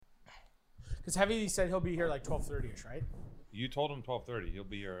Because Heavy said he'll be here like 12:30ish, right? You told him 12:30. He'll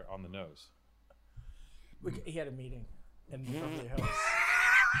be here on the nose. He had a meeting in Beverly Hills.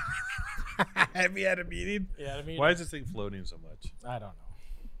 Heavy had a meeting? He had a meeting. Why is this thing floating so much? I don't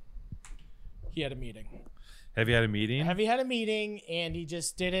know. He had a meeting. Heavy had a meeting? Heavy had a meeting, and he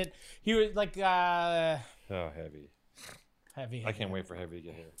just did it. He was like, Oh, Heavy. Heavy. I can't wait for Heavy to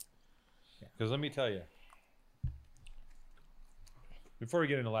get here. Because let me tell you. Before we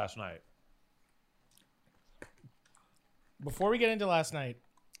get into last night. Before we get into last night,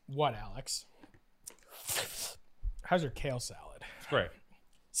 what, Alex? How's your kale salad? It's great.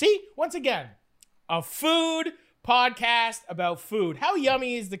 See, once again, a food podcast about food. How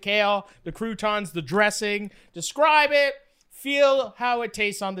yummy is the kale, the croutons, the dressing? Describe it. Feel how it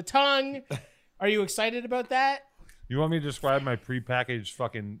tastes on the tongue. Are you excited about that? You want me to describe my prepackaged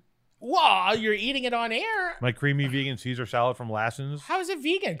fucking... Well, you're eating it on air. My creamy vegan Caesar salad from Lassen's? How is it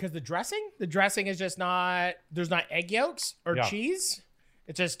vegan? Because the dressing is just not... There's not egg yolks or cheese.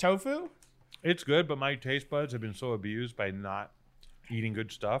 It's just tofu. It's good, but my taste buds have been so abused by not eating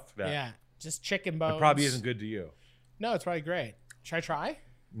good stuff that just chicken bones. it probably isn't good to you. No, it's probably great. Should I try?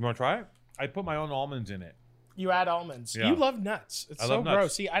 You want to try it? I put my own almonds in it. You add almonds. Yeah. You love nuts. It's so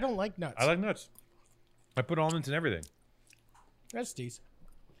gross. See, I don't like nuts. I like nuts. I put almonds in everything. That's decent.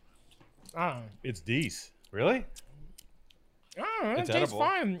 I don't know. It's decent. Really? I don't know. It's It tastes edible.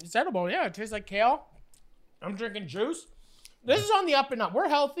 fine. It's edible. Yeah, it tastes like kale. I'm drinking juice. This is on the up and up. We're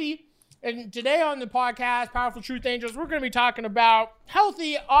healthy. And today on the podcast, Powerful Truth Angels, we're going to be talking about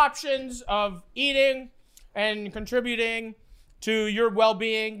healthy options of eating and contributing to your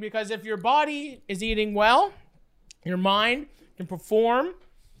well-being. Because if your body is eating well, your mind can perform.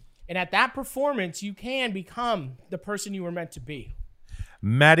 And at that performance, you can become the person you were meant to be.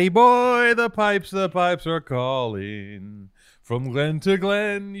 Matty boy, the pipes are calling. From glen to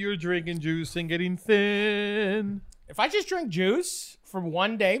glen, you're drinking juice and getting thin. If I just drink juice for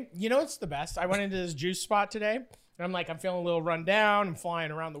one day, you know it's the best. I went into this juice spot today, and I'm like, I'm feeling a little run down. I'm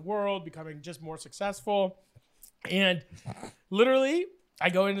flying around the world, becoming just more successful. And literally, I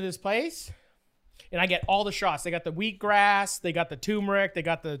go into this place, and I get all the shots. They got the wheatgrass, they got the turmeric, they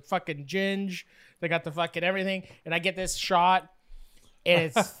got the fucking ginger, they got the fucking everything. And I get this shot, and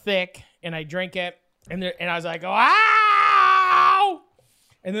it's thick, and I drink it, and I was like, ow!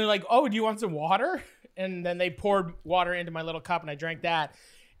 And they're like, oh, do you want some water? And then they poured water into my little cup, and I drank that.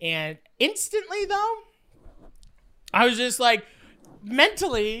 And instantly, though, I was just like,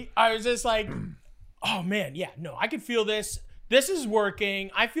 mentally, I was just like, oh, man, yeah, no, I can feel this. This is working.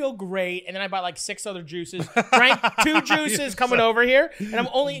 I feel great. And then I bought like 6 other juices. Drank 2 juices coming over here, and I'm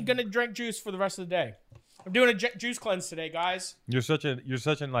only going to drink juice for the rest of the day. I'm doing a juice cleanse today, guys. You're such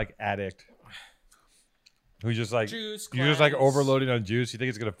an like addict. Who just like Juice you're just like cleanse. overloading on juice. You think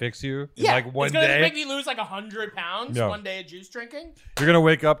it's gonna fix you? In Yeah, like one it's going to day. make me lose like 100 pounds No. one day of juice drinking. You're gonna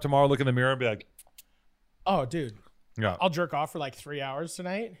wake up tomorrow, look in the mirror, and be like, Oh, dude. yeah, I'll jerk off for like 3 hours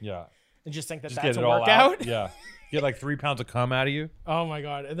tonight yeah. and just think that Just that's get a it all workout. out. Yeah, get like 3 pounds of cum out of you. Oh my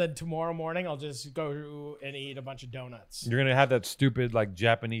God. And then tomorrow morning, I'll just go and eat a bunch of donuts. You're gonna have that stupid like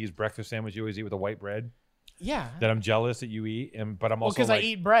Japanese breakfast sandwich you always eat with the white bread. Yeah. That I'm jealous that you eat, but I'm Well, also because like, I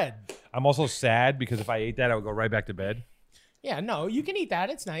eat bread. I'm also sad because if I ate that, I would go right back to bed. Yeah, no, you can eat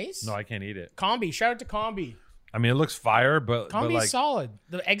that. It's nice. No, I can't eat it. Combi. Shout out to Combi. I mean, it looks fire, but Combi's like, solid.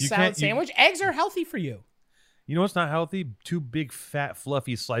 The egg you salad can't- you- sandwich. Eggs are healthy for you. you know what's not healthy? 2 big, fat,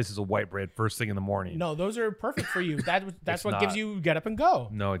 fluffy slices of white bread first thing in the morning. No, those are perfect for you. That's It's what gives not. you get up and go.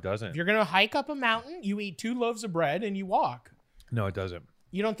 No, it doesn't. If you're going to hike up a mountain, you eat 2 loaves of bread and you walk. No, it doesn't.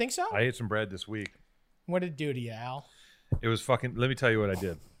 You don't think so? I ate some bread this week. What did it do to you, Al? It was fucking. Let me tell you what I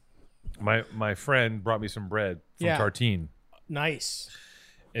did. My friend brought me some bread from Yeah. Tartine. Nice.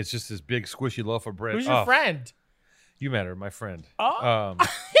 It's just this big squishy loaf of bread. Who's your friend? You met her, my friend. Oh.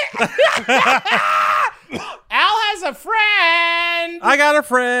 Al has a friend. I got a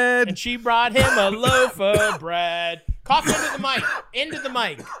friend. And she brought him a loaf of bread. Cough into the mic. Into the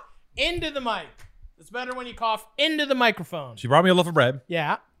mic. Into the mic. It's better when you cough into the microphone. She brought me a loaf of bread.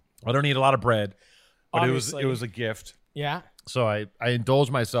 Yeah. I don't eat a lot of bread, but Obviously. it was a gift. Yeah. So I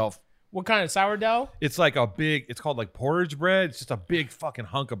indulged myself. What kind of sourdough? It's like a big. It's called like porridge bread. It's just a big fucking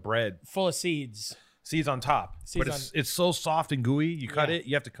hunk of bread. Full of seeds. Seeds on top. Seeds but it's so soft and gooey. You cut Yeah. it.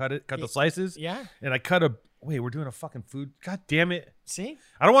 You have to cut the slices. Yeah. And I cut a. Wait, we're doing a fucking food. God damn it! See?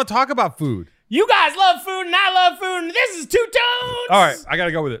 I don't want to talk about food. You guys love food and I love food and this is Two Tones. All right, I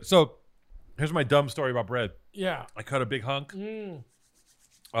gotta go with it. So, here's my dumb story about bread. Yeah. I cut a big hunk.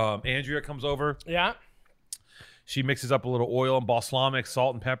 Andrea comes over. Yeah. She mixes up a little oil and balsamic,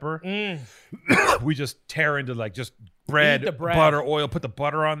 salt and pepper. We just tear into like just bread, Eat the bread. butter, oil, put the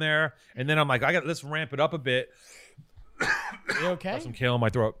butter on there. And then I'm like, let's ramp it up a bit. You okay? Got some kale in my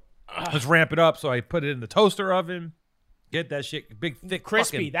throat. Let's ramp it up. So I put it in the toaster oven. Get that shit big, thick,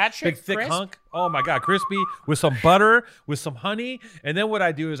 Crispy. fucking, That shit big, thick crisp? hunk. Oh my god, crispy with some butter, with some honey, and then what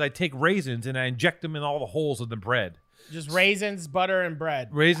I do is I take raisins and I inject them in all the holes of the bread. Just raisins, butter, and bread.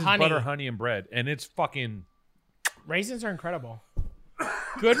 Raisins, Honey. butter, honey, and bread, and it's fucking Raisins are incredible.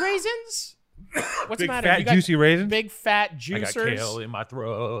 Good raisins? What's big the matter? fat You got juicy raisins. big fat I juicers. got kale in my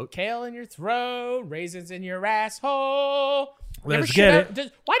throat. Kale in your throat, raisins in your asshole. You ever Let's shit get out-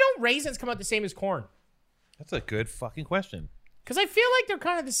 it. Why don't raisins come out the same as corn? That's a good fucking question. Because I feel like they're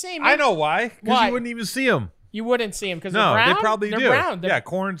kind of the same. I know why. Because Why? you wouldn't even see them. You wouldn't see them because No, they're brown. they probably they're do. Brown. They're Yeah,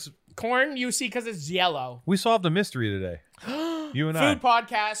 corn's. corn you see because it's yellow. We solved a mystery today. You and Food I.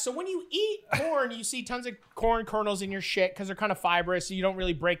 podcast. So when you eat corn, you see tons of corn kernels in your shit because they're kind of fibrous, so you don't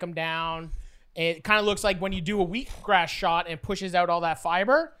really break them down. It kind of looks like when you do a wheatgrass shot and pushes out all that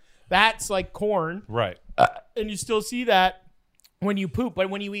fiber. That's like corn, Right. and you still see that when you poop.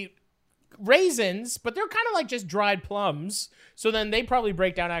 But when you eat raisins, but they're kind of like just dried plums, so then they probably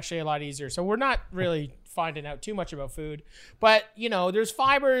break down actually a lot easier. So we're not really finding out too much about food, but you know, there's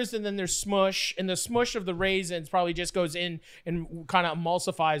fibers and then there's smush, and the smush of the raisins probably just goes in and kind of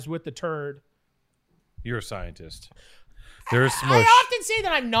emulsifies with the turd. You're a scientist. There's I smush. often say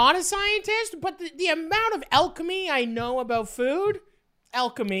that I'm not a scientist, but the amount of alchemy I know about food,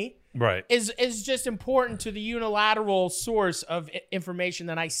 alchemy, Right. is just important to the unilateral source of information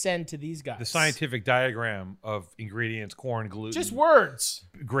that I send to these guys. The scientific diagram of ingredients: corn, gluten, just words.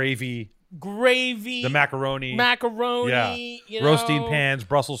 gravy, Gravy, the macaroni, macaroni, you know, roasting pans,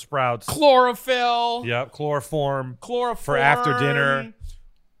 Brussels sprouts, chlorophyll, yep, chloroform chloroform for after dinner.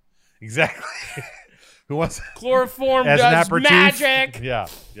 Exactly. Who wants Chloroform as an does aperitif? magic. Yeah,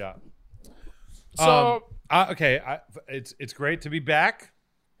 yeah. So, Okay, it's great to be back.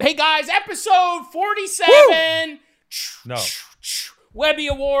 hey guys, episode 47. No. Webby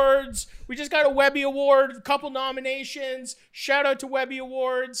Awards. We just got a Webby Award, a couple nominations. Shout out to Webby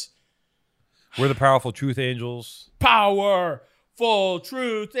Awards. We're the powerful truth angels. Powerful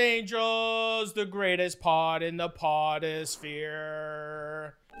Truth Angels, the greatest pod in the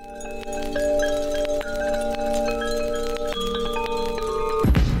podosphere.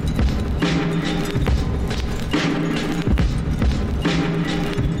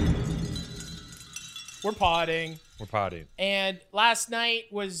 We're podding. We're potty. And last night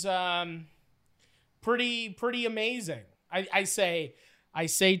was pretty amazing. I say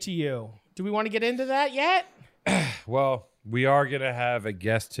to you, do we want to get into that yet? Well, we are gonna have a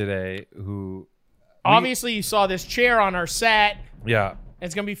guest today who, Obviously, you saw this chair on our set. yeah.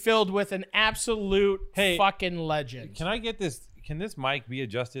 It's gonna be filled with an absolute Hey, fucking legend. Can I get this? Can this mic be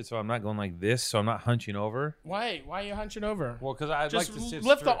adjusted so I'm not going like this, so I'm not hunching over? Why are you hunching over? Well, because I'd Just like to sit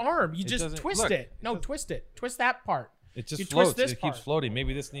lift the straight. arm. You It just doesn't- twist look, it. No, twist it. Twist that part. It just You twist floats. this It part. keeps floating.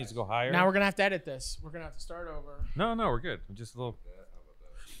 Maybe this needs to go higher. Now we're gonna have to edit this. We're gonna have to start over. No, we're good. Just a little.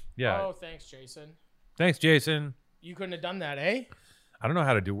 Yeah. Oh, thanks, Jason. Thanks, Jason. You couldn't have done that, eh? I don't know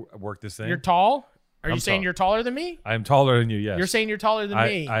how to work this thing. You're tall. Are you I'm saying tall. you're taller than me? I'm taller than you. Yes. You're saying you're taller than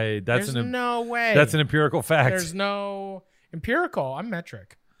me. That's There's an no way. that's an empirical fact. There's no empirical. I'm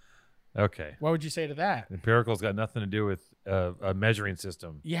metric. Okay. What would you say to that? Empirical's got nothing to do with a measuring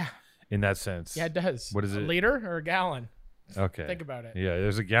system Yeah. in that sense. Yeah, it does. What is A it? liter or a gallon? Okay. Think about it. Yeah,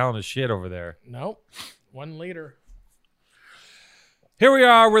 there's a gallon of shit over there. Nope. 1 liter. Here we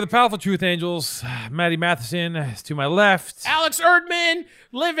are. We're the powerful truth angels. Maddie Matheson is to my left. Alex Erdman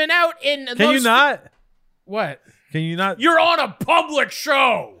living out in Can you not? What? Can you not? You're on a public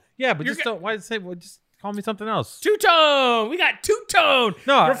show. Yeah, but you're just don't. Why say? Well, just call me something else. Two-Tone. We got Two-Tone.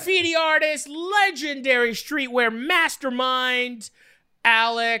 No, Graffiti artist, legendary streetwear mastermind,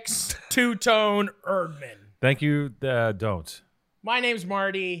 Alex Two-Tone Erdman. Thank you. Don't. My name's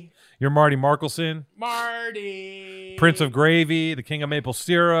Marty. You're Marty Markelson, Marty. Prince of Gravy, the King of Maple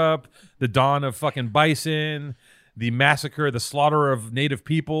Syrup, the Dawn of fucking Bison, the massacre, the slaughter of native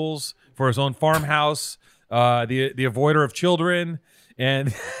peoples for his own farmhouse, the avoider of children,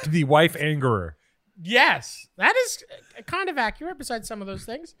 and the wife angerer. Yes. That is kind of accurate besides some of those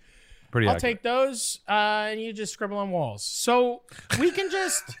things. Pretty I'll accurate. take those, and you just scribble on walls. So we can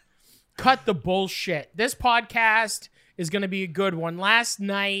just cut the bullshit. This podcast is going to be a good one. Last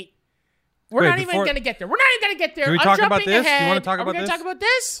night, we're Wait, not even before- going to get there. We're not even going to get there. Can we I'm talk about jumping this? ahead. You wanna talk Are we about gonna this? talk about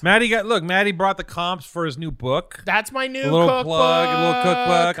this? Maddie brought the comps for his new book. That's my new A little cookbook. plug, a little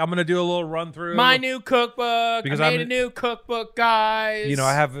cookbook. I'm gonna do a little run through. My new cookbook. Because I made I'm- a new cookbook, guys. You know,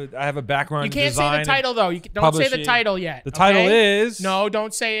 I have a background. You in can't design say the and title though. You don't say the publishing. title yet. The title okay? is No,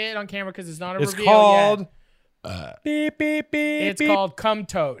 don't say it on camera because it's not a It's reveal called yet. Beep, beep, beep. It's beep. called Come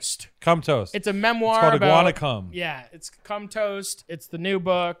Toast. Come Toast. It's a memoir It's called about Iguana Cum. Yeah, it's Come Toast. It's the new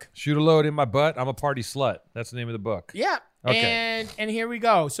book. Shoot a load in my butt. I'm a party slut. That's the name of the book. Yeah. Okay. And here we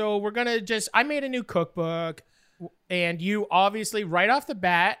go. So we're gonna I made a new cookbook, and you obviously right off the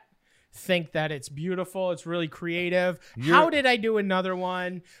bat think that it's beautiful. It's really creative. How did I do another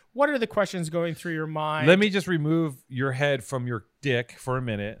one? What are the questions going through your mind? Let me just remove your head from your dick for a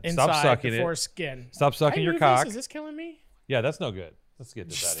minute. Inside Stop sucking the it. foreskin. Stop sucking Can I your move cock. This? Is this killing me? Yeah, that's no good. Let's get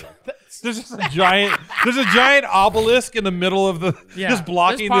this out of here. There's just a giant obelisk in the middle of the just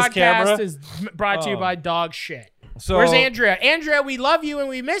blocking this camera. This podcast is brought to you by dog shit. So where's Andrea? Andrea, we love you and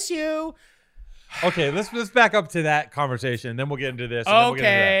we miss you. Okay, let's back up to that conversation, then we'll get into this. And then we'll get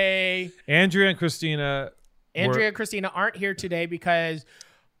into that. Andrea and Christina aren't here today because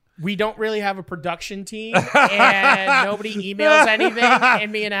we don't really have a production team and nobody emails anything.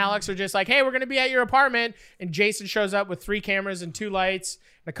 And me and Alex are just like, hey, we're going to be at your apartment. And Jason shows up with 3 cameras and 2 lights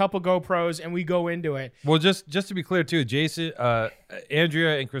and a couple GoPros, and we go into it. Well, just to be clear too, Jason,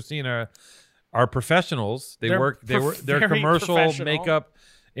 Andrea and Christina are professionals. They're commercial makeup.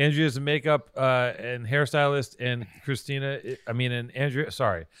 Andrea's a makeup and hairstylist, and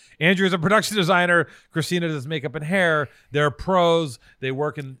Andrea's a production designer. Christina does makeup and hair. They're pros. They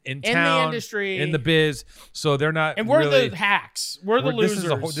work in town, the industry, in the biz. So they're not. And we're really, the hacks. We're the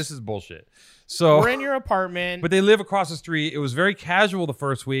losers. This is bullshit. So we're in your apartment, but they live across the street. It was very casual the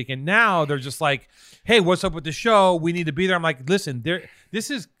first week, and now they're just like, "Hey, what's up with the show? We need to be there." I'm like, "Listen,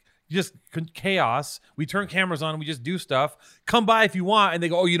 this is." Just chaos. We turn cameras on. We just do stuff. Come by if you want. And they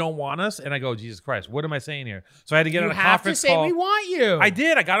go, "Oh, you don't want us?" And I go, "Jesus Christ, what am I saying here?" So I had to get on a conference call. You have to say we want you. I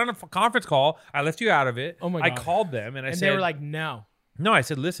did. I got on a conference call. I left you out of it. Oh my God. I called them and I said, they were like, "No." No, I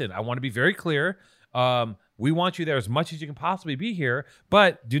said, "Listen, I want to be very clear. We want you there as much as you can possibly be here,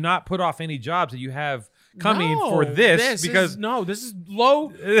 but do not put off any jobs that you have coming for this because this is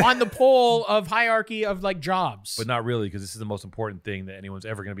low on the pole of hierarchy of like jobs." But not really, because this is the most important thing that anyone's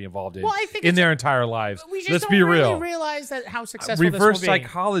ever going to be involved in I think in their entire lives. We just Let's don't be really real. realize that how successful Reverse this will be.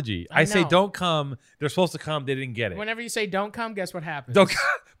 psychology. I say don't come. They're supposed to come. They didn't get it. Whenever you say don't come, guess what happens? Don't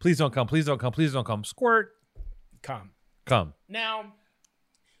come. Please don't come. Please don't come. Please don't come. Squirt. Come. Now,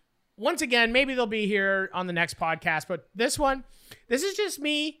 once again, maybe they'll be here on the next podcast, but this is just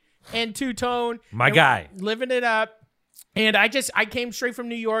me and Two Tone, my guy, living it up. And I came straight from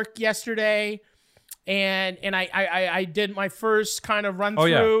New York yesterday, and I did my first kind of run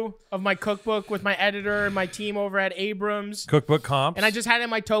through of my cookbook with my editor and my team over at Abrams Cookbook Comps, and I just had it in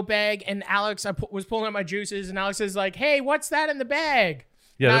my tote bag. And Alex, was pulling out my juices, and Alex is like, "Hey, what's that in the bag?"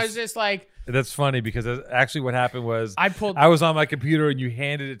 Yeah, and I was just like. That's funny because actually what happened was I was on my computer and you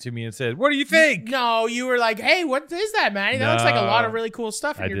handed it to me and said, "What do you think?" No, you were like, "Hey, what is that, Manny? That looks like a lot of really cool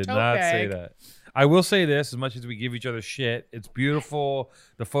stuff in your tote bag." I did not say that. I will say this, as much as we give each other shit, it's beautiful.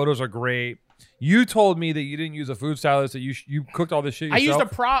 The photos are great. You told me that you didn't use a food stylist, that you cooked all this shit yourself. I used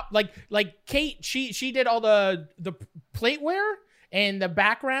a prop, like Kate, she did all the plateware and the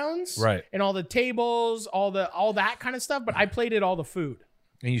backgrounds, right, and all the tables, all that kind of stuff, but I plated all the food.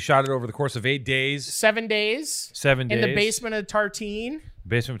 And you shot it over the course of 8 days. 7 days. 7 days. In the basement of Tartine.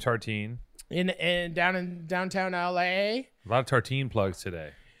 Basement of Tartine. Down in downtown LA. A lot of Tartine plugs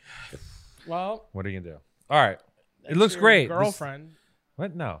today. Well. What are you going to do? All right. It looks great. Girlfriend.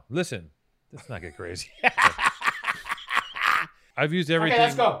 What? No. Listen. Let's not get crazy. I've used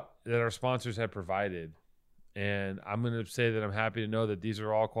everything that our sponsors have provided. And I'm going to say that I'm happy to know that these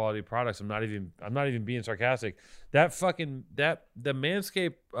are all quality products. I'm not even being sarcastic. The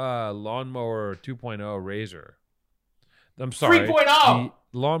Manscaped lawnmower 2.0 razor. I'm sorry. 3.0.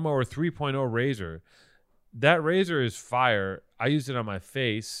 The lawnmower 3.0 razor. That razor is fire. I used it on my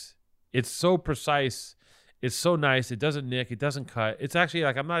face. It's so precise. It's so nice. It doesn't nick. It doesn't cut. It's actually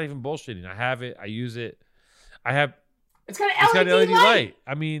like, I'm not even bullshitting. I have it. I use it. It's got an LED light.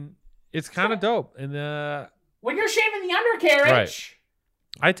 I mean, it's kind of dope. And when you're shaving the undercarriage.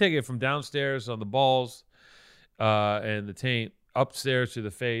 Right. I take it from downstairs on the balls and the taint, upstairs to the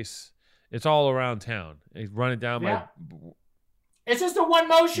face. It's all around town. Run it down my... It's just a one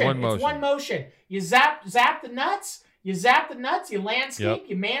motion. It's one motion. You zap the nuts. You landscape. Yep.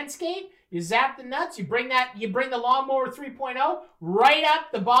 You manscape. You zap the nuts. You bring the lawnmower 3.0 right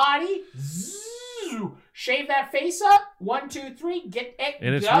up the body. Zzz, shave that face up. 1, 2, 3. Get it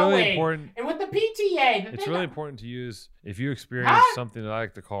and it's going. Really important. And with the PTA, it's really important to use if you experience something that I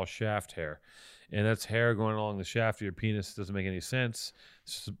like to call shaft hair, and that's hair going along the shaft of your penis. It doesn't make any sense.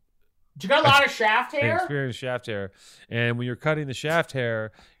 You got a lot of shaft hair? I experience shaft hair, and when you're cutting the shaft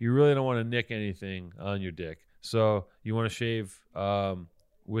hair, you really don't want to nick anything on your dick. So you want to shave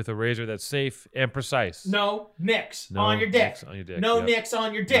with a razor that's safe and precise. No nicks No on your dick. nicks on your dick, No yep. nicks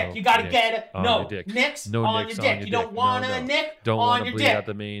on your dick. No You gotta nicks get it. on No your dick. nicks No on nicks your on dick. your You don't dick. want No, a no. nick Don't on want to your bleed dick. out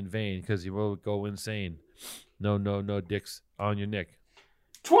the main vein because you will go insane. No dicks on your neck.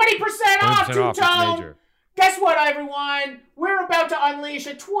 20% off, 20% off is Two-Tone. major. Guess what, everyone? We're about to unleash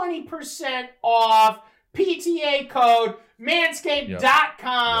a 20% off PTA code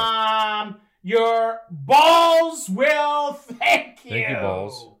manscaped.com. Your balls will thank you. Thank you,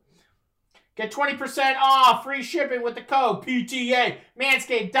 balls. Get 20% off free shipping with the code PTA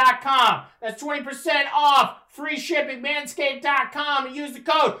manscaped.com. That's 20% off free shipping manscaped.com and use the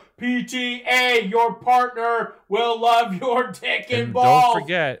code PTA. Your partner will love your dick and balls. Don't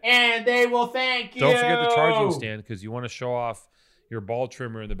forget. And they will thank you. Don't forget the charging stand because you want to show off your ball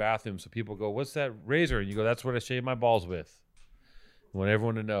trimmer in the bathroom so people go, what's that razor? And you go, that's what I shave my balls with. I want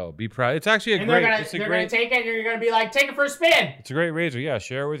everyone to know. Be proud. It's actually They're gonna take it and you're going to be like, take it for a spin. It's a great razor. Yeah,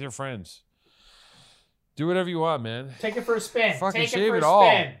 share it with your friends. Do whatever you want, man. Take it for a spin. Fucking Take shave it for it a all.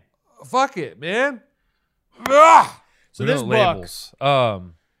 spin. Fuck it, man. Ah! So We this don't book, labels.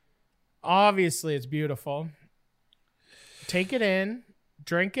 obviously it's beautiful. Take it in.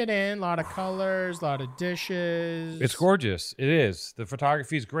 Drink it in. A lot of colors, a lot of dishes. It's gorgeous. It is. The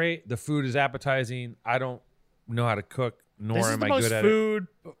photography is great. The food is appetizing. I don't know how to cook, nor This is am the I most good at it. food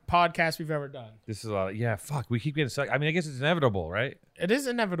podcast we've ever done. This is a lot. Yeah, fuck. We keep getting stuck. I mean, I guess it's inevitable, right? It is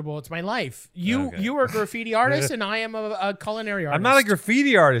inevitable. It's my life. You Okay. you are a graffiti artist, and I am a culinary artist. I'm not a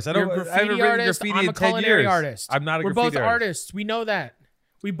graffiti artist. I You're don't. a I haven't graffiti written artist. graffiti I'm in a 10 culinary years. artist. I'm not a We're graffiti both artist. artists. We know that.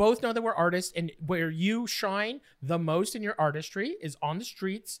 We both know that we're artists, and where you shine the most in your artistry is on the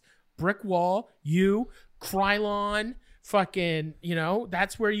streets, brick wall, you, Krylon, fucking,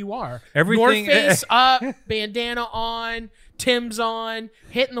 that's where you are. Everything- North Face up, bandana on, Tim's on,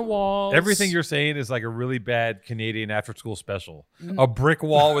 hitting the walls. Everything you're saying is like a really bad Canadian after-school special. A brick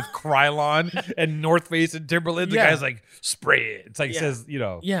wall with Krylon and North Face and Timberland. The Yeah. guy's like, spray it. It's like, Yeah. says,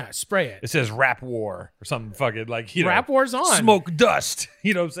 Yeah, spray it. it says rap war or something fucking like, Rap War's on. Smoke dust.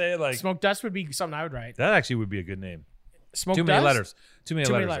 You know what I'm saying? Like, Smoke Dust would be something I would write. that actually would be a good name. Smoke Too Dust? many letters. Too many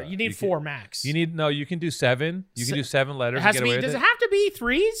Too many letters. letters. though. You need 4 max. You can do 7. You can do 7 letters. It has and to get be. away Does with it have to be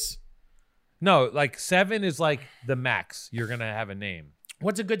 3s? No, like 7 is like the max. You're going to have a name.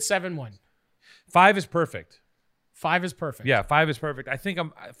 What's a good 7 one? 5 is perfect. 5 is perfect. Yeah, 5 is perfect. I think I'm.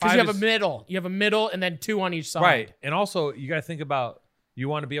 Because 5 you have is, a middle. You have a middle and then 2 on each side. right, and also you got to think about you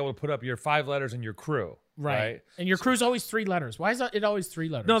want to be able to put up your 5 letters in your crew. Right. And your crew's always 3 letters. Why is it always 3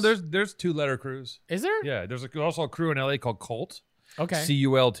 letters? No, there's 2-letter crews. Is there? Yeah, there's also a crew in LA called Cult. Okay.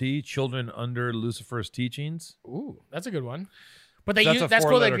 CULT, Children Under Lucifer's Teachings. Ooh, that's a good one. But they That's use a that's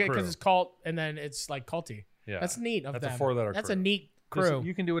cool 4-letter because crew. it's cult and then it's like culty. Yeah, That's neat of That's a them. 4-letter That's crew. a neat Listen, crew.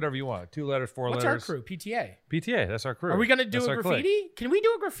 you can do whatever you want. 2 letters, 4 What's letters. our crew? PTA. PTA. That's our crew. Are we gonna do That's a our clique. graffiti? Can we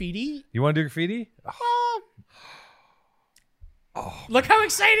do a graffiti? You want to do graffiti? Look how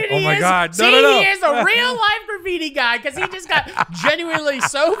excited he Oh is. my God. No, See, no, no. he is a real life graffiti guy because he just got genuinely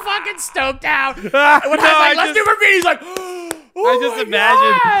so fucking stoked out. When I was like, let's do graffiti, he's like,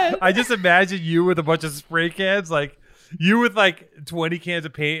 I just imagine you with a bunch of spray cans, like you with like 20 cans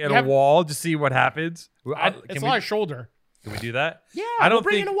of paint and Yep. a wall to see what happens. It's a lot of shoulder. Can we do that? Yeah, I don't we'll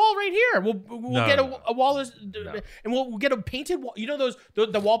bring think in a wall right here. We'll No, get no, a wall, No. and we'll get a painted wall. You know those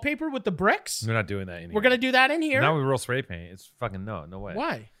the wallpaper with the bricks. we're not doing that anymore. We're gonna do that in here. Not with real spray paint. It's fucking no way.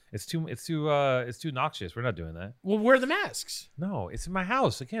 Why? It's too noxious. We're not doing that. We'll wear the masks. No, it's in my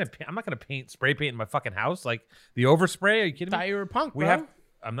house. I'm not gonna spray paint in my fucking house like the overspray. Are you kidding Thought me? you were a punk, We bro. have.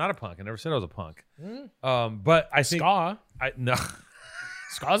 I'm not a punk. I never said I was a punk. But I think ska. no.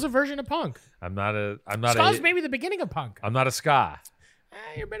 Ska's a version of punk. I'm not Ska's a. maybe the beginning of punk. I'm not a ska.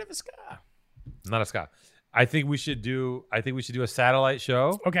 You're a bit of a ska. I'm not a ska. I think we should do a satellite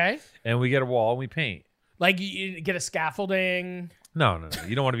show, Okay. and we get a wall and we paint. Like you get a scaffolding, No.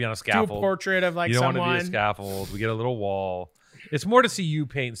 You don't want to be on a do a scaffold. portrait of like You don't someone. want to be a scaffold. We get a little wall. It's more to see you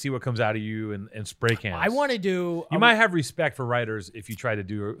paint and see what comes out of you and spray cans. I want to do. You might have respect for writers if you try to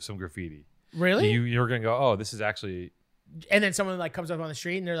do some graffiti. really, You're gonna go, oh, this is actually. and then someone like comes up on the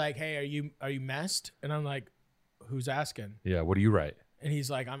street and they're like, "Hey, are you messed?" And I'm like, "Who's asking?" Yeah. What do you write? And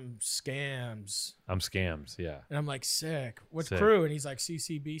he's like, "I'm scams." I'm scams. Yeah. And I'm like, "Sick. What's Sick. crew?" And he's like,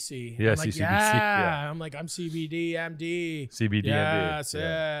 "CCBC." Yeah, I'm like, CCBC, Yeah. yeah. I'm like, "I'm CBD MD." CBDMD. Yeah, sick.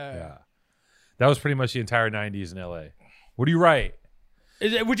 Yeah. That was pretty much the entire 90s in LA. What do you write?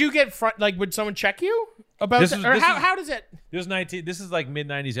 Would you get front? Like, would someone check you about This that? is- Or this how is- does it? This is like mid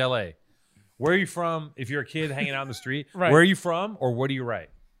 90s LA. Where are you from? If you're a kid hanging out in the street, Right. where are you from, or what do you write?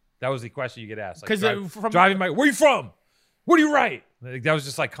 That was the question you get asked. Like, 'Cause, from- driving my, where are you from? What do you write? Like, that was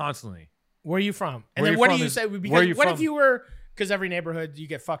just like constantly. Where are you from? And Where then you what from do you is- say? where Because you what from? if you were because every neighborhood you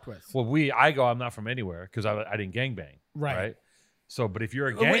get fucked with. Well, I'm not from anywhere because I didn't gangbang. Right. So, but if you're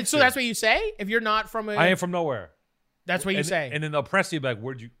a Wait, gangster, so that's what you say? If you're not from a... I am from nowhere. That's what you say. And then they'll press you like,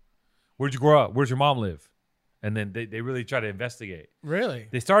 where'd you grow up? Where's your mom live? And then they really try to investigate. Really?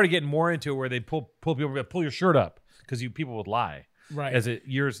 They started getting more into it where they pull people, pull your shirt up because people would lie. Right. As it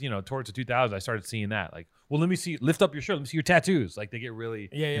years, towards the 2000s, I started seeing that. Like, well, let me see, lift up your shirt. Let me see your tattoos. Like, they get really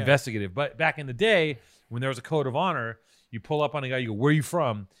investigative. But back in the day, when there was a code of honor, you pull up on a guy, you go, where are you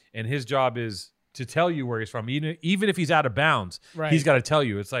from? And his job is to tell you where he's from. Even if he's out of bounds, he's got to tell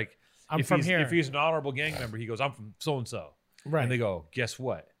you. It's like, I'm from here. If he's an honorable gang member, he goes, I'm from so-and-so. Right. And they go, guess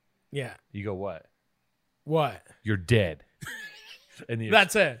what? Yeah. You go, what? What? You're dead. And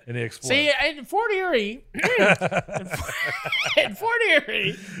that's it. And they explode. See, in Fort Erie,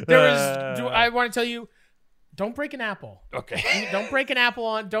 there was, I want to tell you, don't break an apple. Okay. Don't break an apple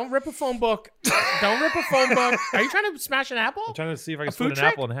on. Don't rip a phone book. Don't rip a phone book. Are you trying to smash an apple? I'm trying to see if I can split an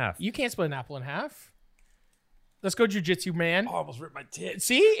apple in half. You can't split an apple in half. Let's go jujitsu, man. I almost ripped my tit.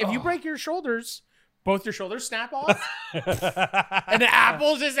 See, if you break your shoulders, both your shoulders snap off, and the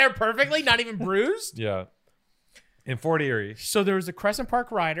apple's just there perfectly, not even bruised. Yeah. In Fort Erie. So there was the Crescent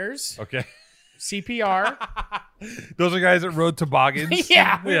Park Riders. Okay. CPR. Those are guys that rode toboggans.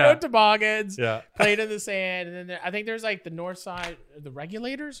 We rode toboggans. Yeah. Played in the sand. And then I think there's like the north side, the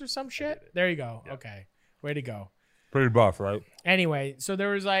Regulators or some shit. There you go. Yeah. Okay. Way to go. Pretty buff, right? Anyway, so there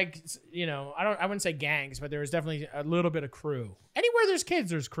was like, I wouldn't say gangs, but there was definitely a little bit of crew. Anywhere there's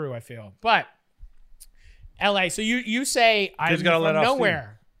kids, there's crew, I feel. But LA, so you say I'm from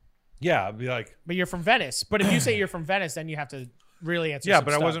nowhere. Yeah, I'd be like. But you're from Venice. But if you say you're from Venice, then you have to really answer. Yeah,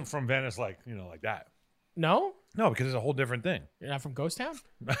 but I wasn't from Venice like that. No? No, because it's a whole different thing. You're not from Ghost Town?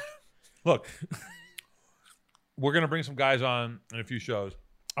 Look, we're going to bring some guys on in a few shows.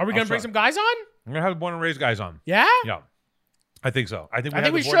 Are we going to bring some guys on? I'm going to have born and raised guys on. Yeah? Yeah. I think so. I think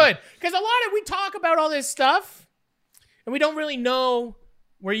we should. Because we talk about all this stuff and we don't really know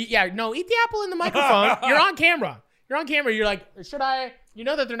where eat the apple in the microphone. You're on camera. You're like, should I? You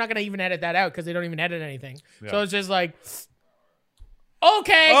know that they're not going to even edit that out because they don't even edit anything. Yeah. So it's just like,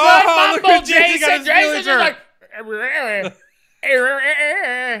 okay, good mumble, Jason. Jason's just like,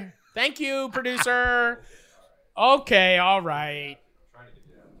 thank you, producer. Okay, all right.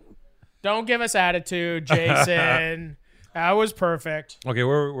 Don't give us attitude, Jason. That was perfect. Okay,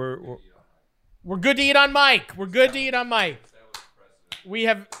 we're good to eat on mic. We're good to eat on mic.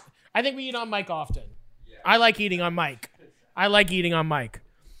 I think we eat on mic often. I like eating on mic.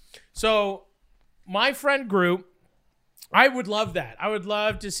 So my friend group, I would love that. I would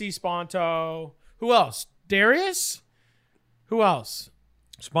love to see Sponto. Who else? Darius? Who else?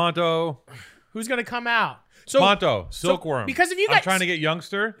 Sponto. Who's going to come out? Sponto, Silkworm. Because if you guys... I'm trying to get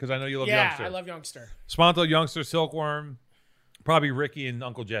Youngster because I know you love Youngster. Yeah, I love Youngster. Sponto, Youngster, Silkworm, probably Ricky and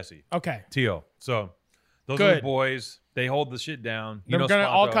Uncle Jesse. Okay. Tio. So those are the boys. They hold the shit down. They're going to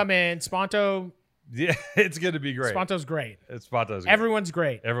all come in. Sponto... Yeah, it's going to be great. Sponto's great. Sponto's great. Everyone's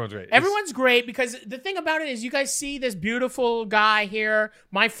great. Everyone's great because the thing about it is you guys see this beautiful guy here,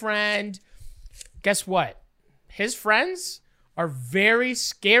 my friend. Guess what? His friends are very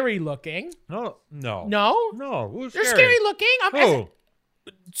scary looking. No. Who's They're scary looking.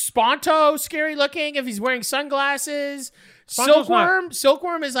 Sponto, scary looking if he's wearing sunglasses.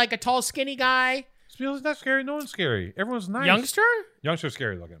 Silkworm is like a tall, skinny guy. He's not scary. No one's scary. Everyone's nice. Youngster's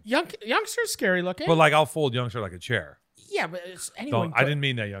scary looking. Youngster's scary looking. But like I'll fold Youngster like a chair. Yeah, but anyone. I didn't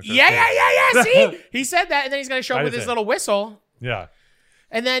mean that, Youngster. Yeah. See, he said that, and then he's gonna show up with his little whistle. Yeah.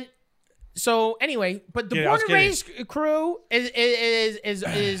 And then, so anyway, but the Born and Raised crew is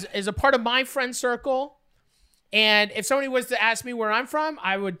a part of my friend circle. And if somebody was to ask me where I'm from,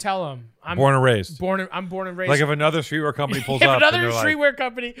 I would tell them I'm born and raised. I'm born and raised. Like if another streetwear company pulls up, another streetwear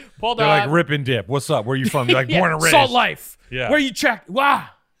company pulled they're up, like Rip and Dip. What's up? Where are you from? You're like born and raised. Salt Life. Yeah. Where you check? Wow.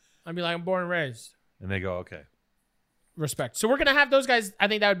 I'd be like, I'm born and raised. And they go, okay. Respect. So we're gonna have those guys. I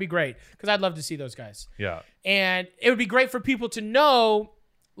think that would be great because I'd love to see those guys. Yeah. And it would be great for people to know,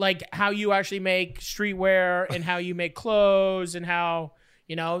 like how you actually make streetwear and how you make clothes and how.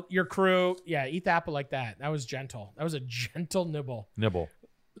 Your crew, eat the apple like that. That was gentle. That was a gentle nibble.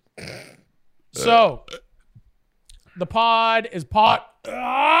 So, the pod is pot.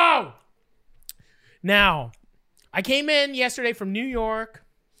 Oh! Now, I came in yesterday from New York,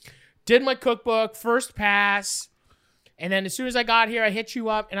 did my cookbook, first pass, and then as soon as I got here, I hit you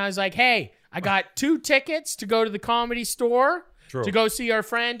up, and I was like, hey, I got 2 tickets to go to the Comedy Store to go see our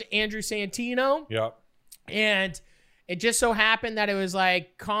friend, Andrew Santino. Yep. And... it just so happened that it was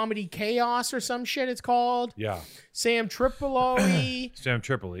like Comedy Chaos or some shit it's called. Yeah. Sam Tripoli. Sam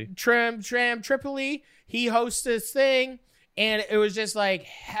Tripoli. Tripoli. He hosts this thing. And it was just like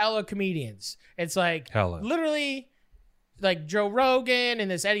hella comedians. It's like Hella. literally like Joe Rogan and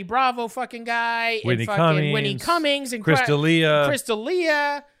this Eddie Bravo fucking guy. Whitney and fucking Cummings, Whitney Cummings and Chris D'Elia, Chris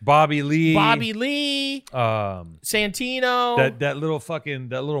D'Elia, Bobby Lee, Santino.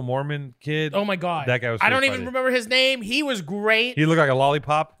 that little Mormon kid. Oh my God. That guy was I don't pretty even funny. remember his name. He was great. He looked like a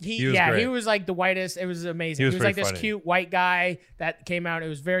lollipop. He was yeah, great. he was like the whitest. It was amazing. He was like pretty this funny. cute white guy that came out. It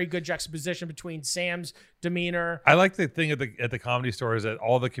was very good juxtaposition between Sam's demeanor. I like the thing at the comedy store is that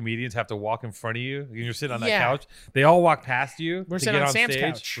all the comedians have to walk in front of you. You're sitting on that Yeah. couch. They all walk past you. We're to sitting get on Sam's stage.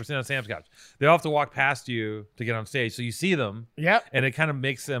 couch. We're sitting on Sam's couch. They all have to walk past you to get on stage, so you see them, Yep. and it kind of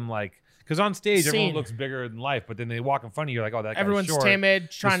makes them like. Because on stage, everyone Seen. looks bigger than life, but then they walk in front of you, you're like, oh, that guy's Everyone's short. timid,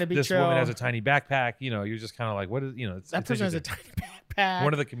 trying to be this chill. woman has a tiny backpack. You're just kind of like, what is, it's, that it's person has a interesting. tiny backpack.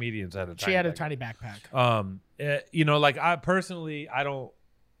 One of the comedians had a tiny She had a backpack. tiny backpack. Like I personally, I don't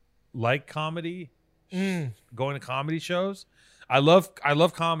like comedy, going to comedy shows. I love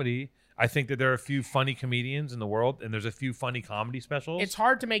comedy. I think that there are a few funny comedians in the world, and there's a few funny comedy specials. It's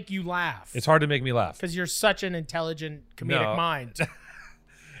hard to make you laugh It's hard to make me laugh. because you're such an intelligent comedic No. mind.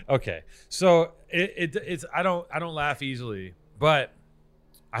 Okay, so it's I don't laugh easily, but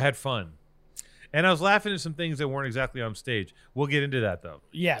I had fun, and I was laughing at some things that weren't exactly on stage. We'll get into that though.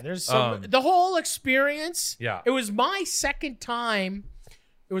 Yeah, there's some the whole experience. Yeah. It was my second time.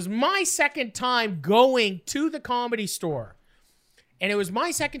 It was my second time going to the Comedy Store. And it was my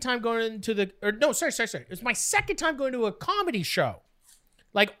second time going to the It was my second time going to a comedy show.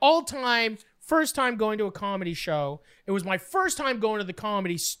 Like all time, first time going to a comedy show. It was my first time going to the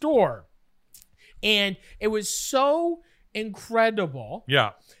Comedy Store. And it was so incredible.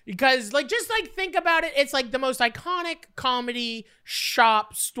 Yeah, Because just think about it. It's like the most iconic comedy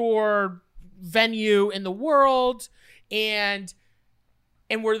shop store venue in the world. And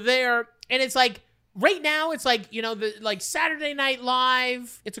we're there. And it's like right now it's like, the Saturday Night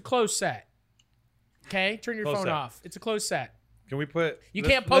Live, it's a closed set. Okay? Turn your Closed phone set. off. It's a closed set. can we put? You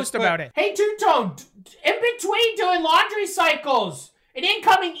can't post about it. Hey, Two-Tone, in between doing laundry cycles and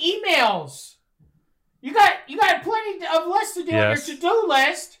incoming emails, you got plenty of lists to do Yes. on your to-do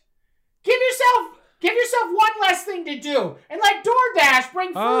list. Give yourself one less thing to do, and let DoorDash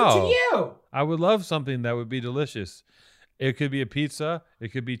bring food to you. I would love something that would be delicious. It could be a pizza. It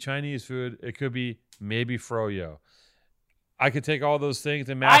could be Chinese food. It could be maybe froyo. I could take all those things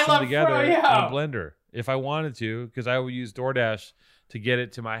and mash I them love together froyo. in a blender if I wanted to, because I would use DoorDash to get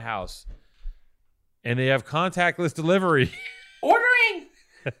it to my house. And they have contactless delivery. Ordering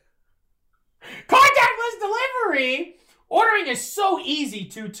contactless delivery. Ordering is so easy,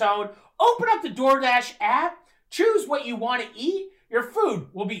 Two-Tone. Open up the DoorDash app, choose what you want to eat. Your food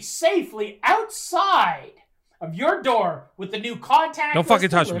will be safely outside of your door with the new contactless Don't fucking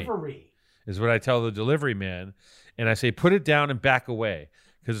touch me. delivery. Is what I tell the delivery man. And I say, put it down and back away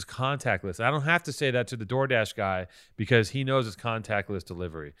because it's contactless. I don't have to say that to the DoorDash guy because he knows it's contactless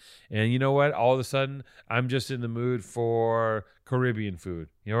delivery. And you know what? All of a sudden, I'm just in the mood for Caribbean food.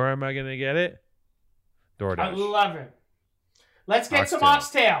 You know where am I going to get it? DoorDash. I love it. Let's get some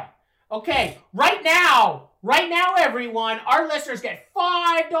Oxtail. oxtail. Okay, right now, everyone, our listeners get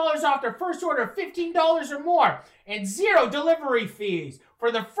 $5 off their first order of $15 or more and 0 delivery fees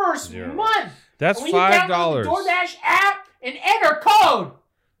for the first 0. month. That's When you download $5. the DoorDash app and enter code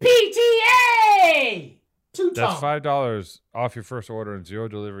PTA. Two-Tone. That's $5 off your first order and 0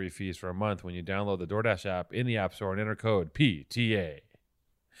 delivery fees for a month when you download the DoorDash app in the App Store and enter code PTA.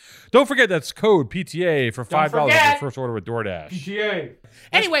 Don't forget that's code PTA for $5 off forget. your first order with DoorDash. PTA.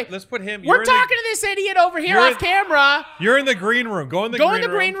 Anyway, Let's put him. we're talking to this idiot over here you're off camera. You're in the green room. Go in the Go green in the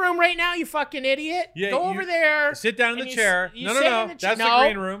room. green room right now, you fucking idiot. Yeah, Go over there. Sit down in and the you chair. s- you No. sit in the That's no. the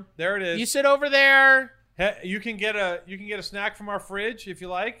green room. There it is. You sit over there. You can get a snack from our fridge if you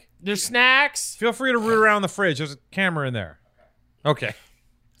like. There's snacks. Feel free to root around the fridge. There's a camera in there. Okay.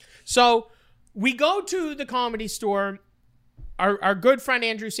 So we go to the Comedy Store. Our good friend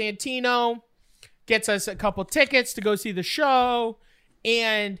Andrew Santino gets us a couple tickets to go see the show.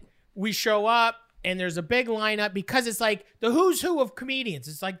 And we show up and there's a big lineup because it's like the who's who of comedians.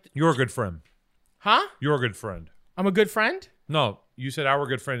 It's like, You're a good friend. huh? You're a good friend. I'm a good friend? No, you said our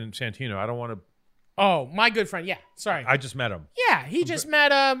good friend in Santino. I don't want to. Oh, my good friend. Yeah. Sorry. I just met him. Yeah. He just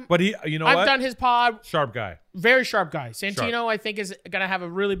met him. But he, you know I've what? done his pod. Sharp guy. Very sharp guy. Santino, I think, is going to have a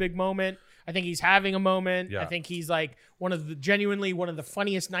really big moment. I think he's having a moment. Yeah. I think he's like genuinely one of the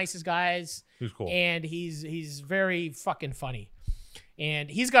funniest, nicest guys. Who's cool. And he's very fucking funny. And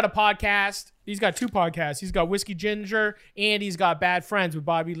he's got a podcast. He's got 2 podcasts. He's got Whiskey Ginger and he's got Bad Friends with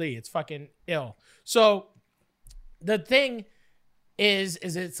Bobby Lee. It's fucking ill. So the thing is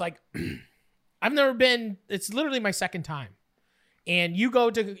it's like I've never been. It's literally my second time. and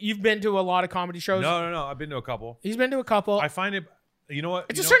you've been to a lot of comedy shows. No. I've been to a couple. He's been to a couple. I find it. You know what?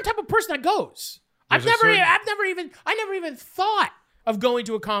 It's a certain type of person that goes. I never even thought of going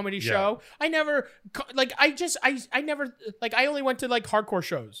to a comedy show. I never I only went to like hardcore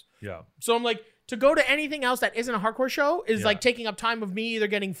shows. Yeah. So I'm like, to go to anything else that isn't a hardcore show is like taking up time of me either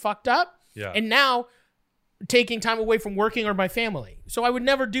getting fucked up and now taking time away from working or my family. So I would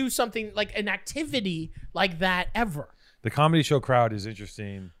never do something like an activity like that ever. The comedy show crowd is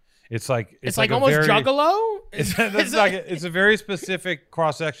interesting. It's like almost Juggalo. It's a very specific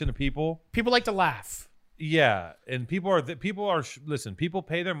cross section of people. People like to laugh. Yeah, and people listen. People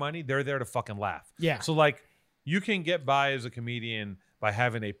pay their money. They're there to fucking laugh. Yeah. So like, you can get by as a comedian by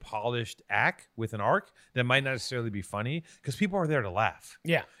having a polished act with an arc that might not necessarily be funny because people are there to laugh.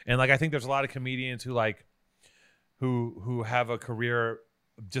 Yeah. And like, I think there's a lot of comedians who have a career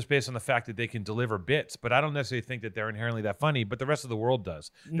just based on the fact that they can deliver bits, but I don't necessarily think that they're inherently that funny, but the rest of the world does.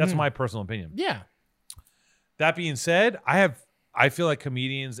 That's my personal opinion. Yeah. That being said, I feel like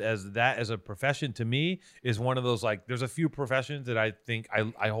comedians as a profession to me is one of those, like, there's a few professions that I think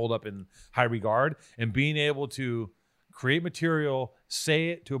I hold up in high regard, and being able to create material, say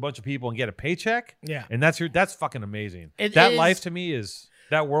it to a bunch of people and get a paycheck. Yeah. And that's fucking amazing. Life to me is,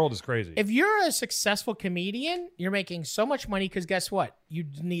 that world is crazy. If you're a successful comedian, you're making so much money because guess what? You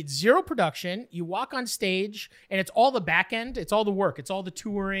need zero production. You walk on stage and it's all the back end. It's all the work. It's all the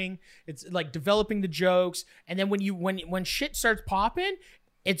touring. It's like developing the jokes. And then when shit starts popping,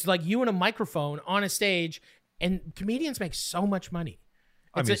 it's like you and a microphone on a stage, and comedians make so much money.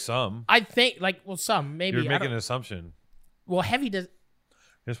 Some. I think some maybe. You're making an assumption. Well, Heavy does.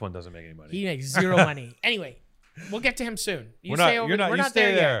 This one doesn't make any money. He makes zero money. Anyway. We'll get to him soon. We're not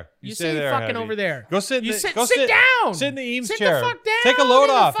there yet. You stay there, fucking Heavy. Over there. Go sit. Sit down. Sit in the Eames chair. Sit the fuck down. Take a load in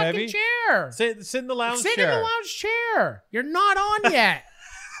off, the Heavy. Chair. Sit in the lounge chair. Sit in the lounge chair. You're not on yet.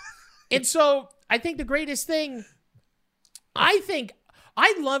 And so I think the greatest thing. I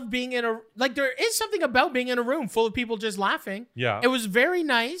love being in there is something about being in a room full of people just laughing. Yeah. It was very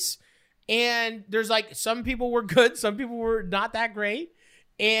nice, and there's like some people were good, some people were not that great.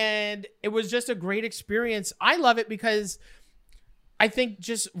 And it was just a great experience. I love it because I think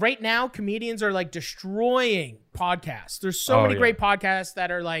just right now, comedians are like destroying podcasts. There's so many great podcasts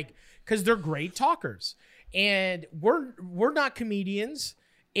that are like, because they're great talkers. And we're not comedians.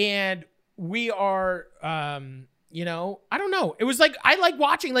 And we are, I don't know. It was like, I like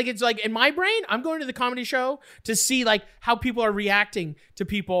watching, like, it's like in my brain, I'm going to the comedy show to see like how people are reacting to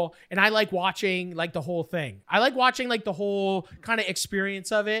people. And I like watching like the whole thing. I like watching like the whole kind of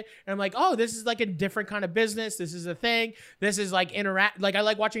experience of it. And I'm like, oh, this is like a different kind of business. This is a thing. This is like I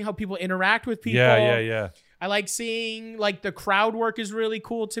like watching how people interact with people. Yeah. I like seeing like the crowd work is really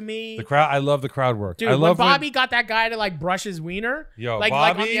cool to me. I love the crowd work. Dude, when Bobby got that guy to like brush his wiener, like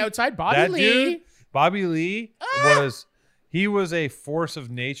on the outside, Bobby Lee. Bobby Lee was a force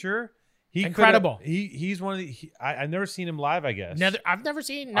of nature. Incredible. He's one of the. I've never seen him live. I guess I've never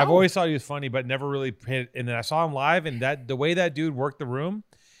seen. No. I've always thought he was funny, but never really paid. And then I saw him live, and the way that dude worked the room,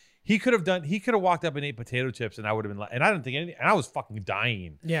 he could have walked up and ate potato chips, and I would have been like, and I didn't think anything, and I was fucking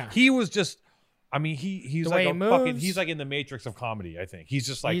dying. Yeah, he was just. I mean, he's like he's like in the Matrix of comedy. I think he's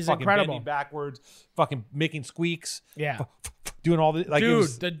just like fucking incredible. bending backwards, fucking making squeaks. Yeah. Doing all the like,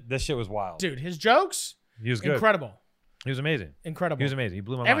 dude, this shit was wild. Dude, his jokes, he was good. Incredible. He was amazing. Incredible. He was amazing. He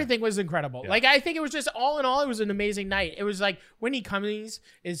blew my mind. Everything was incredible. Yeah. Like, I think it was just all in all, it was an amazing night. It was like Whitney Cummings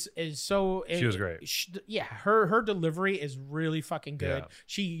is so. She was great. Her delivery is really fucking good. Yeah.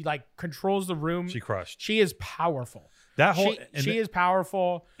 She like controls the room. She crushed. She is powerful. She is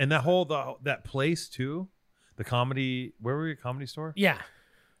powerful. And that place too, the comedy. Where were we? Comedy store. Yeah.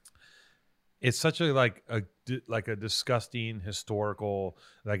 It's such a disgusting historical,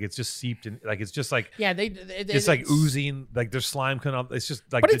 like, it's just seeped in, like, it's just like, it's like oozing, like there's slime coming up. It's just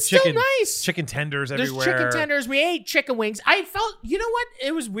like, but the it's chicken, still nice. Chicken tenders everywhere. There's chicken tenders. We ate chicken wings. I felt, you know what?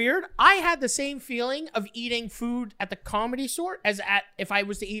 It was weird. I had the same feeling of eating food at the comedy store as if I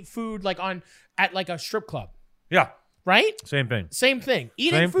was to eat food at like a strip club. Yeah. Right? Same thing.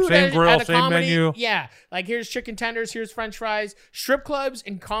 Eating food same grill, at a same comedy menu. Yeah. Like, here's chicken tenders, here's French fries. Strip clubs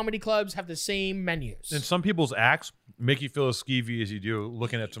and comedy clubs have the same menus. And some people's acts make you feel as skeevy as you do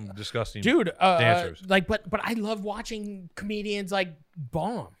looking at some disgusting dancers. But I love watching comedians like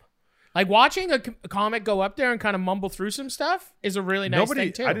bomb. Like, watching a comic go up there and kind of mumble through some stuff is a really nice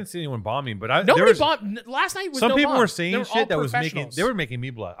thing too. I didn't see anyone bombing, but nobody bombed. Last night was some no people bomb. were saying shit that was making me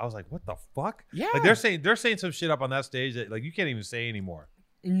blood. I was like, what the fuck? Yeah. Like, they're saying some shit up on that stage that, like, you can't even say anymore.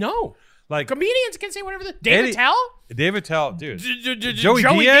 No. Like Comedians can say whatever. David Dave Attell, dude. Joey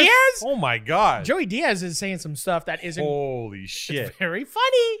Diaz? Oh my god. Joey Diaz is saying some stuff that isn't Holy shit. it's very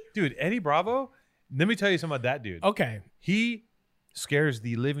funny. Dude, Eddie Bravo, let me tell you something about that dude. Okay. He scares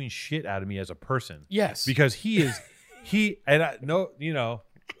the living shit out of me as a person. Yes. Because and I know,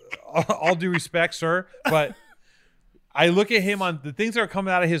 all due respect, sir, but I look at him on the things that are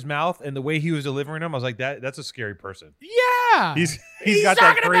coming out of his mouth and the way he was delivering them. I was like, that's a scary person. Yeah. He's got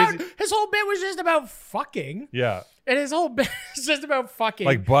that crazy. His whole bit was just about fucking. Yeah. And his whole bit was just about fucking.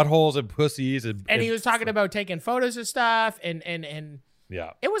 Like buttholes and pussies. And he was talking about taking photos of stuff and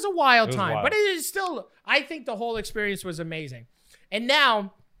yeah. it was a wild time. wild. But it is still, I think the whole experience was amazing. And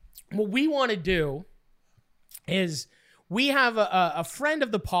now what we want to do is we have a friend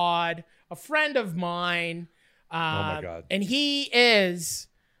of the pod, a friend of mine. Oh my God. And he is,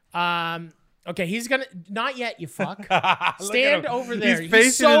 okay, he's gonna, not yet, you fuck. Stand over there.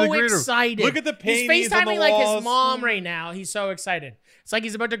 He's so excited. Look at the paintings. He's FaceTiming like his mom right now. He's so excited. It's like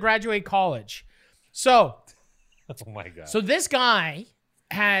he's about to graduate college. So, oh my God. so this guy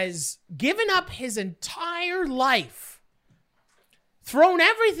has given up his entire life, thrown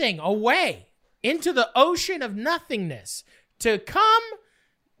everything away into the ocean of nothingness to come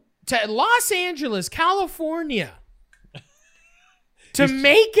to Los Angeles, California, to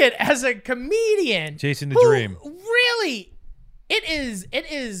make it as a comedian. Chasing the dream. Really, it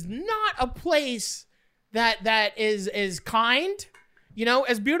is not a place that is kind.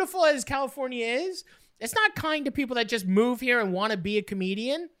 As beautiful as California is, it's not kind to people that just move here and want to be a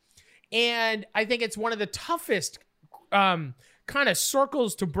comedian. And I think it's one of the toughest kind of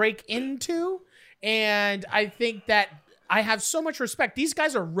circles to break into. And I think that I have so much respect. These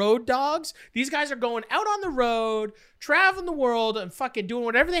guys are road dogs. These guys are going out on the road, traveling the world, and fucking doing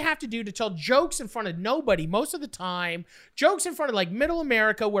whatever they have to do to tell jokes in front of nobody most of the time. Jokes in front of like middle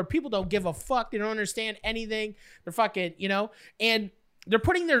America where people don't give a fuck. They don't understand anything. They're fucking, and they're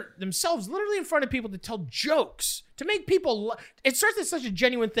putting themselves literally in front of people to tell jokes, to make people, it starts as such a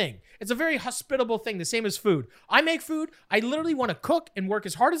genuine thing. It's a very hospitable thing, the same as food. I make food. I literally want to cook and work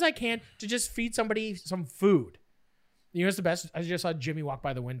as hard as I can to just feed somebody some food. What's the best? I just saw Jimmy walk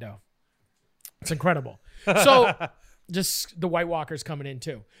by the window. It's incredible. So just the White Walkers coming in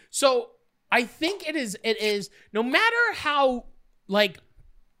too. So I think it is no matter how like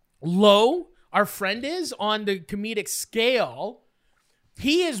low our friend is on the comedic scale,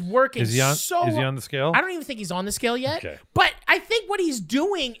 he is working Is he on the scale? I don't even think he's on the scale yet. Okay. But I think what he's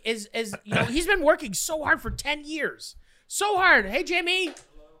doing is he's been working so hard for 10 years. So hard. Hey, Jimmy.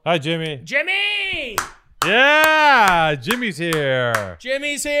 Hi, Jimmy. Jimmy. Yeah, Jimmy's here.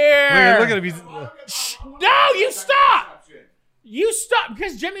 Jimmy's here. Look at him. No, you stop. You stop,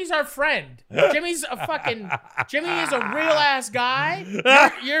 because Jimmy's our friend. Jimmy's Jimmy is a real ass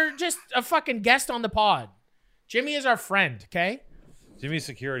guy. You're just a fucking guest on the pod. Jimmy is our friend, okay? Jimmy's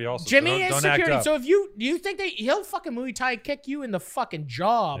security also. Jimmy so is don't security. Act up. So if you think that he'll fucking Muay Thai kick you in the fucking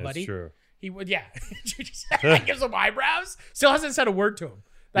jaw, That's buddy. true. He would, yeah. Gives him eyebrows. Still hasn't said a word to him.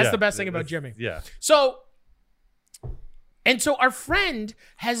 That's the best thing about Jimmy. Yeah. So our friend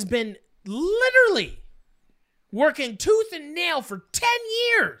has been literally working tooth and nail for 10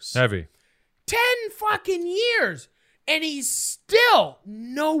 years. Heavy. 10 fucking years. And he's still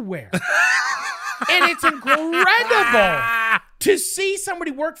nowhere. And it's incredible to see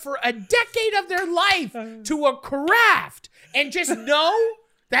somebody work for a decade of their life to a craft and just know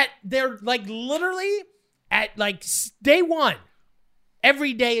that they're like literally at like day one.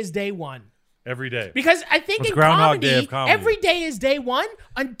 Every day is day one. Every day. Because I think in Groundhog Day of comedy, comedy, every day is day one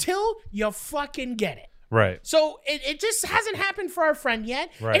until you fucking get it. Right. So it just hasn't happened for our friend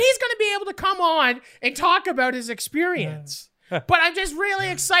yet. Right. And he's going to be able to come on and talk about his experience. But I'm just really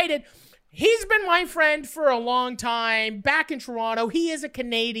excited. He's been my friend for a long time, back in Toronto. He is a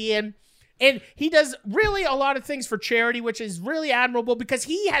Canadian. And he does really a lot of things for charity, which is really admirable because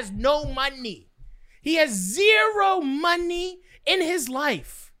he has no money. He has zero money in his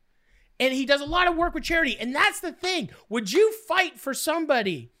life. And he does a lot of work with charity. And that's the thing. Would you fight for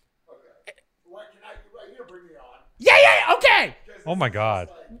somebody? Okay. What can you bring me on? Yeah, okay. Oh my God.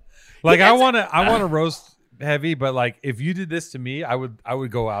 Like I want to roast Heavy, but like if you did this to me, I would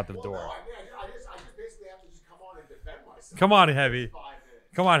go out the door. No, I just basically have to just come on and defend myself. Come on, Heavy.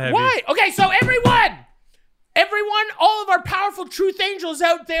 Come on, Heavy. Why? Okay, so everyone, all of our powerful truth angels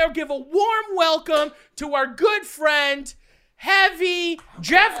out there, give a warm welcome to our good friend, Heavy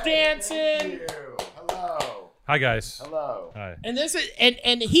Jeff Danson. Thank you. Hello. Hi, guys. Hello. Hi. And this is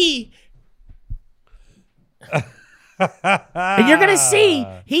and he and you're gonna see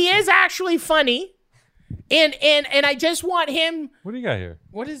he is actually funny. And I just want him. What do you got here?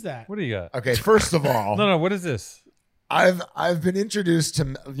 What is that? What do you got? Okay, first of all, No, what is this? I've been introduced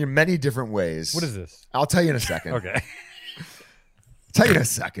to many different ways. What is this? I'll tell you in a second. Okay. Tell you in a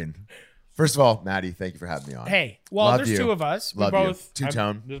second. First of all, Maddie, thank you for having me on. Hey, well, Love there's you. two of us. Love we both. you.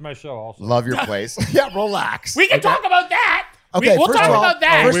 Two-tone. This is my show also. Love your place. Yeah, relax. We can talk about that. Okay, we'll first talk of all, about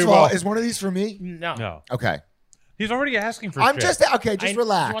that. First We of all, will. is one of these for me? No. No. Okay. He's already asking for I'm shit. just okay. Just You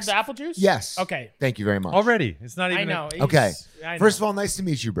relax. want the apple juice? Yes. Okay. Thank you very much. Already. It's not even I know. Okay. I know. First of all, nice to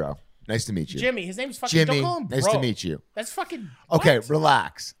meet you, bro. Nice to meet you, Jimmy. His name's fucking. Jimmy, Don't call him bro. nice to meet you. That's fucking. Okay, what?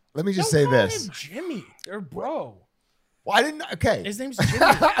 relax. Let me just Don't say call this. him Jimmy or bro. Well, I didn't. Okay. His name's Jimmy.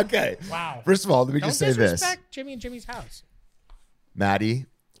 Okay. Wow. First of all, let me Don't just say this. disrespect Jimmy and Jimmy's house. Maddie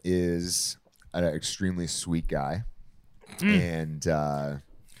is an extremely sweet guy, and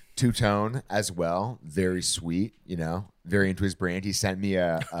two-tone as well. Very sweet, very into his brand. He sent me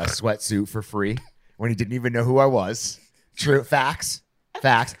a sweatsuit for free when he didn't even know who I was. True. Facts.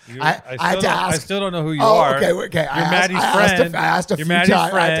 I had to ask. I still don't know who you Oh, are. okay. You're Maddie's I friend. asked a You're few Maddie's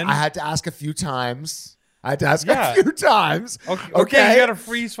times. friend. I had to ask a few times. Yeah. a few times. Okay. You got a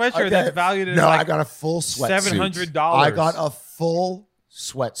free sweatshirt that's valued at I got a full sweatsuit. $700. I got a full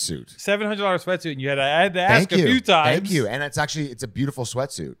sweatsuit. $700 sweatsuit, and I had to ask Thank you. a few times. Thank you. And it's a beautiful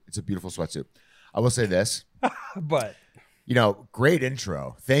sweatsuit. It's a beautiful sweatsuit. I will say this. But Great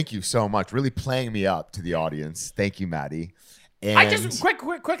intro. Thank you so much. Really playing me up to the audience. Thank you, Maddie. And I just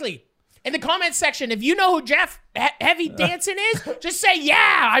quickly in the comments section, if you know who Jeff Heavy Dancing is, just say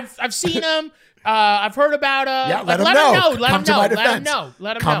yeah. I've seen him. I've heard about yeah, let him him know. know. Let Come him to know. my Let him defense. know.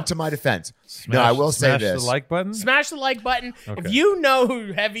 Let him Come know. to my defense. No, I will say Smash this. the like button. Smash the like button. Okay. If you know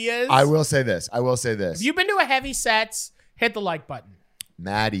who Heavy is, I will say this. If you've been to a Heavy sets, hit the like button.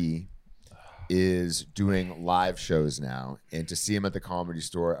 Maddie is doing live shows now, and to see him at the Comedy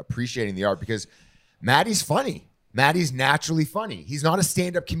Store appreciating the art, because Maddie's funny. Maddie's naturally funny. He's not a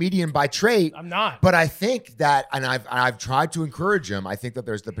stand-up comedian by trade. I'm not. But I think that, and I've tried to encourage him, I think that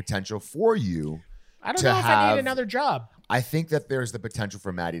there's the potential for you. I don't to know if I have- need another job. I think that there's the potential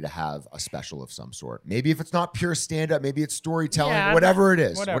for Maddie to have a special of some sort. Maybe if it's not pure stand-up, maybe it's storytelling, Yeah, whatever it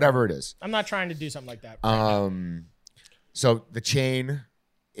is. whatever. Whatever it is. I'm not trying to do something like that. So the chain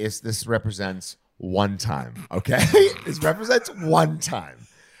this represents one time, okay? This represents one time.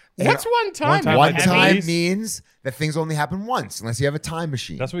 What's one time? time, One like time Heavy? means that things only happen once, unless you have a time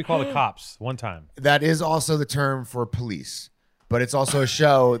machine. That's what we call the cops. One time. That is also the term for police. But it's also a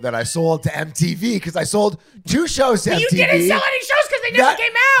show that I sold to MTV because I sold 2 shows to MTV. You didn't sell any shows because they never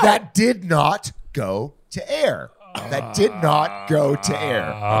came out. That did not go to air. That did not go to air.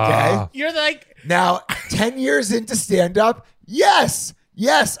 Okay. You're like, Now, 10 years into stand up, yes,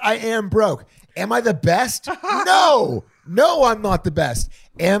 I am broke. Am I the best? No, I'm not the best.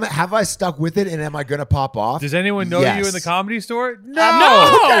 Have I stuck with it and am I going to pop off? Does anyone know Yes. you in the Comedy Store? No.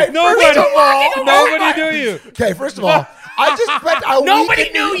 No. Okay, Nobody. first of all- Nobody knew you. Okay, first of all, I just spent a week. Nobody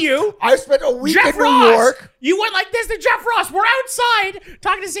in knew New- you. I spent a week Jeff in Ross. New York. You went like this to Jeff Ross. We're outside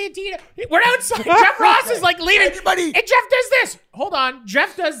talking to Santina. We're outside. Jeff Ross is like leaving. Everybody- And Jeff does this. Hold on.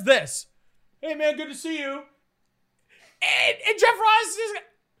 Jeff does this. Hey, man, good to see you. And Jeff Ross is,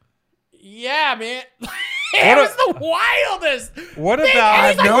 yeah, man. It was the wildest. What thing. about-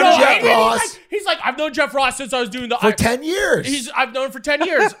 And he's I've known no, Jeff and he's Ross. He's like, I've known Jeff Ross since I was doing the. For 10 years. I've known him for 10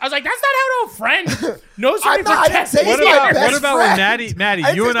 years. I was like, that's not how to know a friend. No I'm somebody not- for I 10 didn't say years. he's my best What about when friend. Maddie,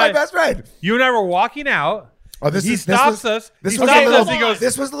 I you and my I, best friend. you and I were walking out. Oh, this He is- this stops was- us. This He was stops a us. little. He goes,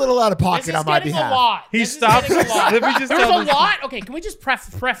 This was a little out of This pocket is on my getting behalf. a lot. He This is stops getting a us. lot. Let me just There's tell a this- lot. Okay, can we just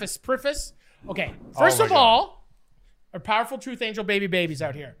preface? Okay, first my of all, our powerful truth angel babies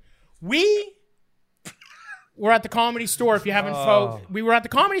out here. We were at the Comedy Store. If you haven't, we were at the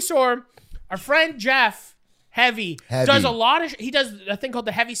Comedy Store. Our friend Jeff Heavy does a lot of. He does a thing called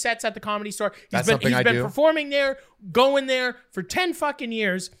the Heavy Sets at the Comedy Store. That's something I been do. performing there, going there for 10 fucking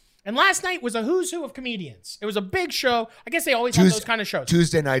years. And last night was a who's who of comedians. It was a big show. I guess they always have those kind of shows.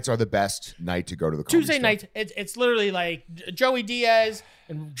 Tuesday nights are the best night to go to the Comedy Tuesday Store. nights, it's literally like Joey Diaz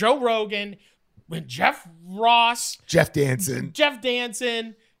and Joe Rogan, with Jeff Ross, Jeff Danson.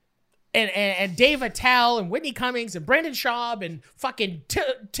 and Dave Attell and Whitney Cummings and Brendan Schaub and fucking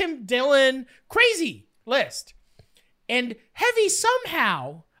Tim Dillon. Crazy list. And Heavy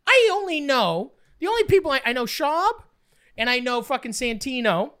somehow, I only know, the only people I know Schaub and I know fucking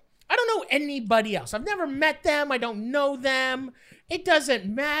Santino. I don't know anybody else. I've never met them. I don't know them. It doesn't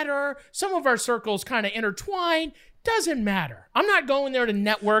matter. Some of our circles kind of intertwine. Doesn't matter. I'm not going there to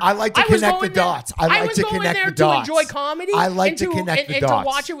network. I like to was connect going the there- dots. I like was to going connect there the to dots. enjoy comedy. I like and to connect the and dots. to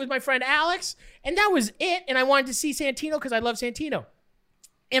watch it with my friend Alex. And that was it. And I wanted to see Santino because I love Santino.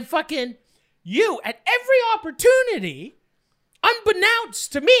 And fucking you at every opportunity,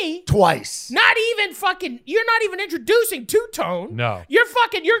 unbeknownst to me, Twice. you're not even introducing Two-Tone. No. You're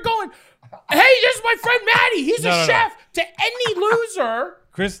going, hey, this is my friend Maddie. He's a chef. To any loser.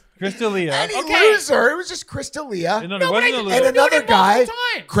 Chris D'Elia. Any Okay. loser. It was just Chris D'Elia. No, No, it but wasn't I- a and loser. And You're doing another it guy, multiple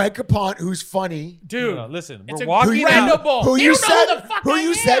times. Craig Capont, who's funny. Dude. No, listen, it's we're walking incredible. out. Who You you know said? who the fuck Who I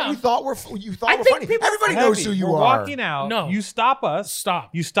you said am. you thought were I were think funny? people Everybody heavy. knows who you we're are. walking out. No. You stop us.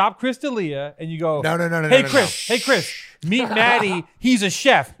 Stop. You stop Chris D'Elia and you go, No. Hey, no, Chris. Hey, Chris. Meet Maddie. He's a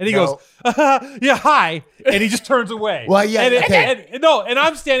chef. And he No. goes, yeah, hi. And he just turns away. Well, yeah, And, okay. and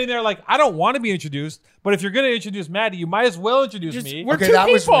I'm standing there like, I don't want to be introduced, but if you're going to introduce Maddie, you might as well introduce Just- me. we're Okay, two that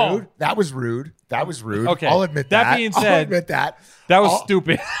was people. rude. That was rude. That was rude. Okay. I'll admit that. That being I'll said- admit that. That was I'll-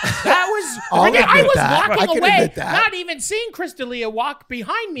 stupid. That was. I'll I admit was that. I walking can away, admit that. not even seeing Chris D'Elia walk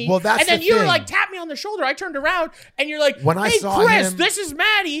behind me. Well, that's and then the you were thing. like, tap me on the shoulder. I turned around, and you're like, When I hey, saw Chris, him- this is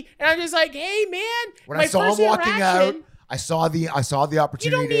Maddie. And I'm just like, hey, man. When my I saw first him walking out, interaction, I saw the you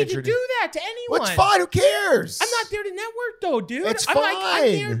opportunity don't need to introduce. do that to anyone. Well, it's fine. Who cares? I'm not there to network, though, dude. It's I'm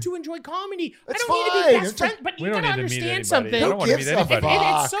there fine. to enjoy comedy. It's I don't need to fine. be best It's friends, but We you don't gotta need to meet understand anybody. something. I don't Who want to meet gives a anybody.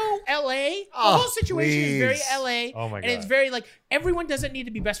 fuck? It's so LA. The Oh, whole situation is very please. LA. Oh my And it's God. very like everyone doesn't need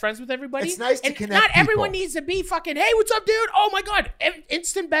to be best friends with everybody. It's nice to and connect not everyone people. needs to be fucking, hey, what's up, dude? Oh my God.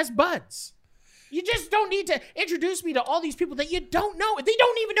 Instant best buds. You just don't need to introduce me to all these people that you don't know. They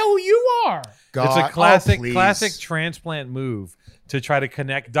don't even know who you are. God, It's a classic please. transplant move to try to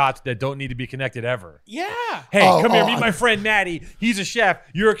connect dots that don't need to be connected ever. Yeah. Hey, Oh, come here, oh, meet my friend Maddie. He's a chef.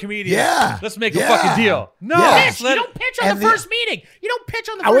 You're a comedian. Yeah. Let's make a Yeah. fucking deal. No, Yeah. Pitch. You don't pitch on and the the- first meeting. You don't pitch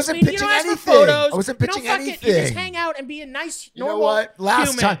on the I first wasn't meeting. You don't pitching ask for anything. photos. I wasn't You don't pitching fucking- You just anything. hang out and be a nice, You know normal what?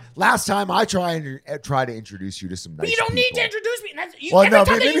 Last human. time I try to introduce you to some nice But you don't need people. to introduce me. Well, every no,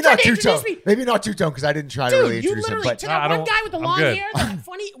 time that maybe you try not to two introduce tone. me, Maybe not two tone because I didn't try to dude, really you introduce him. literally But to that I one don't- guy with the I'm long good. hair. That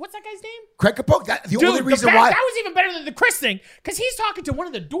funny. What's that guy's name? Craig Capone. The Dude, only reason that why was even better than the Chris thing because he's talking to one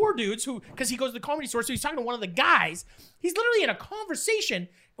of the door dudes because he goes to the Comedy Store, so he's talking to one of the guys. He's literally in a conversation,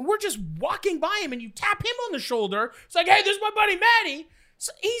 and we're just walking by him, and you tap him on the shoulder. It's like, hey, this is my buddy Maddie.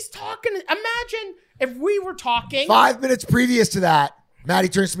 So he's talking. Imagine if we were talking. 5 minutes previous to that, Maddie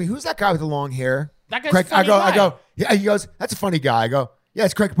turns to me. Who's that guy with the long hair? That guy's Craig. a funny I guy. go. Yeah. He goes. That's a funny guy. I go. Yeah,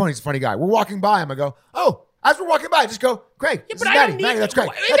 it's Craig Capone. He's a funny guy. We're walking by him. I go. Oh. As we're walking by, just go, Craig. Yeah, This but is I Maddie. don't need Maddie, that's to- Craig.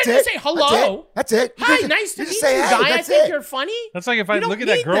 Why That's didn't you it. say hello? That's it. You Hi, just- nice to you meet just you, say, hey, guy. I that's think it. you're funny. That's like if I You don't look at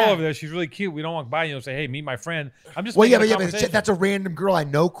that need girl that. over there, she's really cute. We don't walk by and you don't say, hey, meet my friend. I'm just Well, yeah, making a but conversation. that's a random girl. I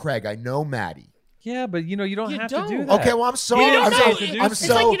know Craig. I know Maddie. Yeah, but you know, you don't You have don't. to do that. Okay, well, I'm so You don't I'm know. so It's I'm like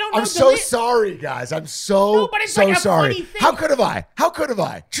so you don't I'm know so delete- sorry, guys. I'm so No, but it's so like a sorry. funny thing. How could have I? How could have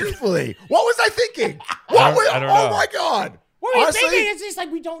I? Truthfully, what was I thinking? I don't Oh know. my god! What were you Honestly, thinking? It's just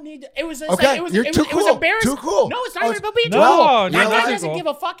like we don't need. It was just Okay, like it was. you're It too was, it was cool. embarrassing. Too cool. No, it's not Oh, even about being no, too cool. no, That not guy too doesn't cool. give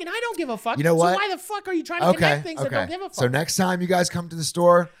a fuck, and I don't give a fuck. You know what? So why the fuck are you trying to Okay, connect things that don't okay. give a fuck? So next time you guys come to the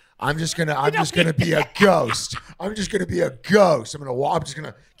store, I'm just gonna be a ghost. I'm just gonna be a ghost. I'm just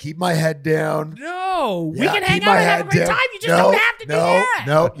gonna keep my head down. no, we Yeah, can hang keep out my and have a head great down. time. You just No, don't have to do that.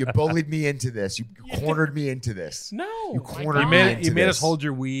 No, you bullied me into this. You cornered me into this. No, You my cornered God. me You into made us this. hold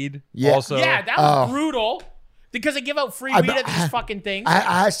your weed. Yeah. Also, Yeah, that was Oh. brutal. Because they give out free I- weed at these fucking things. I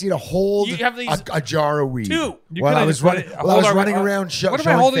asked you to hold You have these- a jar of weed. Two. You While I could've was just running, put it- while I hold was our- running around What am I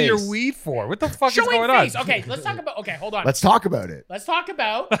showing holding face. your weed for? What the fuck is Showing going face. on? Okay, let's talk about. Okay, hold on. Let's talk about it. Let's talk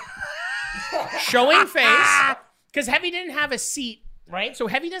about showing face because Heavy didn't have a seat, right? So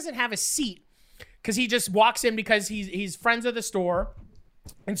Heavy doesn't have a seat because he just walks in because he's friends of the store,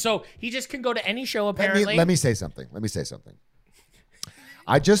 and so he just can go to any show apparently. Let me say something.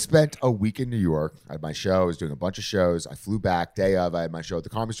 I just spent a week in New York. I had my show. I was doing a bunch of shows. I flew back day of. I had my show at the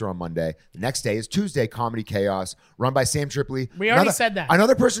Comedy Store on Monday. The next day is Tuesday, Comedy Chaos, run by Sam Tripoli. We already said that.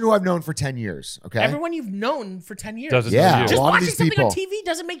 Another person who I've known for 10 years. Okay. Everyone you've known for 10 years. Doesn't Yeah. know you. Just a lot of watching these something on people. TV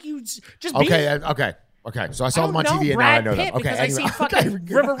doesn't make you just be. Okay. So I saw I them don't on know TV and now Brad I know Pitt them. Okay. because I see anyway. fucking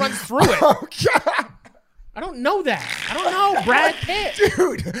Okay. River runs through it. Okay. I don't know that. I don't know Brad Pitt.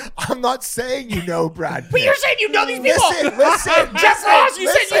 Dude, I'm not saying you know Brad Pitt. But you're saying you know these people. Listen. Jeff Ross, you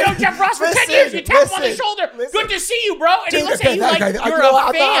said you know Jeff Ross for 10 years. You tap him on the listen, shoulder. listen. Good to see you, bro. And he Dude, looks at you like okay, you're you know,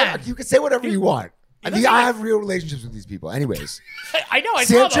 a fan. you can say whatever you want. looks like- I have real relationships with these people. Anyways, I know. I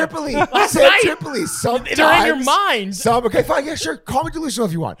Sam saw them. Tripoli. Last Sam night. Tripoli. Sometimes They're in your mind. Okay, fine. Yeah, sure. Call me delusional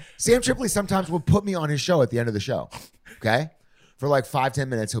if you want. Sam Tripoli sometimes will put me on his show at the end of the show. Okay. For like 5-10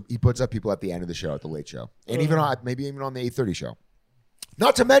 minutes, he puts up people at the end of the show, at the late show, and maybe even on the 8:30 show.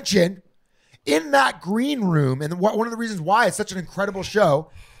 Not to mention, in that green room, and one of the reasons why it's such an incredible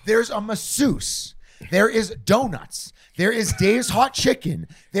show, there's a masseuse, there is donuts, there is Dave's hot chicken,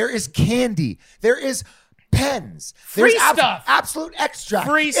 there is candy, there is pens. Free There's stuff. Absolute extract.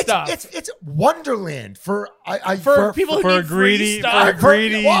 Free stuff. It's Wonderland for people who For a need free greedy, stuff. for a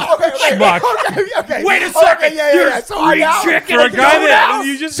greedy Well, okay, schmuck. okay. Wait a second. Yeah. So free now, chicken. For a guy so that now-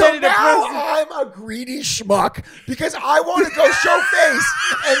 you just so said it now impressive. I'm a greedy schmuck because I want to go show face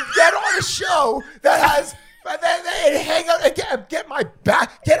and get on a show that has and hang out and get my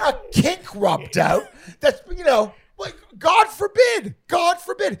back, get a kink rubbed out. That's like God forbid,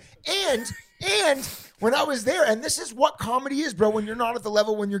 and when I was there, and this is what comedy is, bro. When you're not at the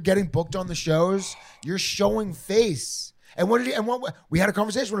level when you're getting booked on the shows, you're showing face. And we had a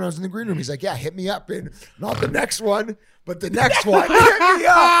conversation when I was in the green room. He's like, "Yeah, hit me up, and not the next one, but the next one." Hit me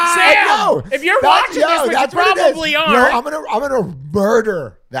up. Sam, if you're watching this, which you that's what it is. probably are. I'm gonna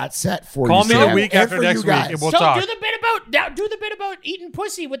murder that set for Call you. me Sam, a week and after for next you week, guys. and we'll So talk. do the bit about eating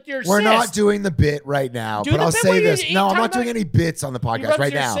pussy with your We're cyst. not doing the bit right now, Do but the I'll bit say where you this. eat, No, I'm talk not doing about- any bits on the You podcast rub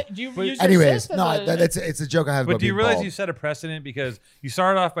right your now. Do you use your Anyways, cyst as no, a- it's a joke I have But about do you being realize bald. you set a precedent because you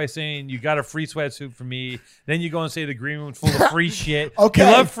started off by saying you got a free sweatsuit for me, then you go and say the green room's full of free shit. Okay.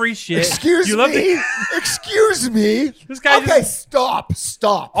 You love free shit. Excuse you love me. Excuse me. This guy okay, just- stop.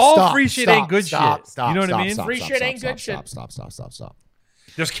 All stop, free shit stop, ain't good stop, shit. Stop, You know what I stop, mean? stop, Free stop, shit stop, ain't stop, good shit. Stop.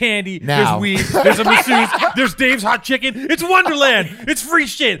 There's candy. Now. There's weed. There's a masseuse. There's Dave's hot chicken. It's Wonderland. It's free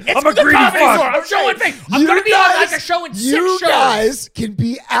shit. I'm a the greedy Comedy Store. fuck. I'm showing things. I'm You gonna be on like guys- a show in 6 You shows. guys can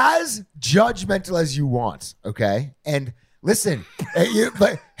be as judgmental as you want, okay? And listen,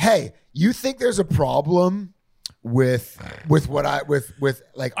 but hey, you think there's a problem with what with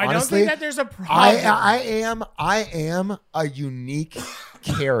like I don't honestly? think that there's a problem. I am a unique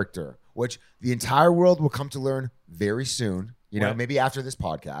character, which the entire world will come to learn very soon. You know, What? maybe after this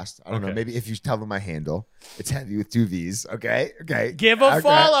podcast. I don't know. Okay. Maybe if you tell them my handle, it's Handy with 2 V's. Okay. Give a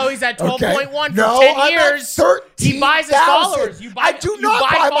follow. He's at 12.1 for No, 10 I'm at years. 13,000. He buys his followers. I do not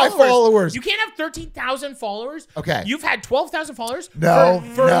buy my followers. You can't have 13,000 followers. Okay. You've had 12,000 followers No,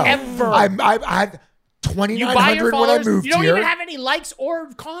 forever. no. I had You buy your 2,900 when I followers. moved You don't here. even have any likes or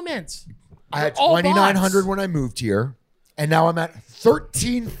comments. I had They're all 2,900 bots. when I moved here, and now I'm at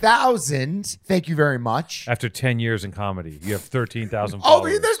 13,000. Thank you very much. After 10 years in comedy, you have 13,000 Oh,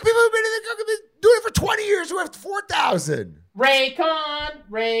 followers. there's people who've been doing it for 20 years who have 4,000. Raycon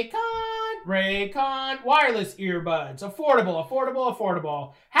wireless earbuds.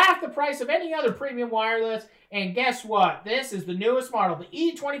 Affordable. Half the price of any other premium wireless. And guess what? This is the newest model. The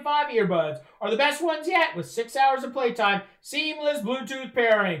E25 earbuds are the best ones yet with 6 hours of playtime, seamless Bluetooth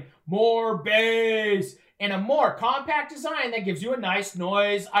pairing, more bass, and a more compact design that gives you a nice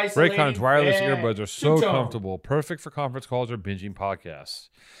noise isolating Raycon's wireless fit. earbuds are so Two-tone. comfortable, perfect for conference calls or binging podcasts.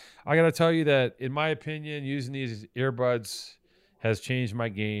 I got to tell you that, in my opinion, using these earbuds has changed my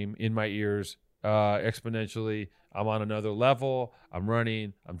game in my ears exponentially. I'm on another level. I'm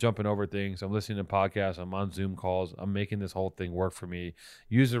running. I'm jumping over things. I'm listening to podcasts. I'm on Zoom calls. I'm making this whole thing work for me.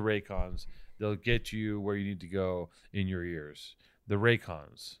 Use the Raycons. They'll get you where you need to go in your ears. The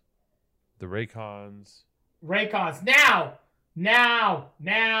Raycons. Raycons. Now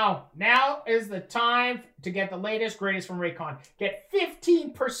is the time to get the latest, greatest from Raycon. Get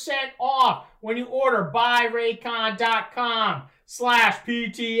 15% off when you order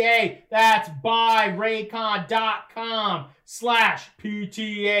buyraycon.com/PTA. That's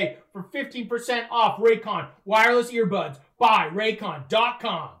buyraycon.com/PTA for 15% off Raycon wireless earbuds.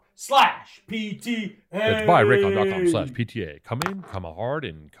 Buyraycon.com/PTA. It's by Raycon.com/PTA. Come in, come hard,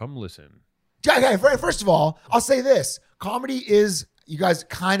 and come listen. Okay, first of all, I'll say this. Comedy is, you guys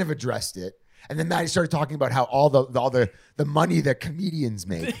kind of addressed it. And then Maddie started talking about how all the money that comedians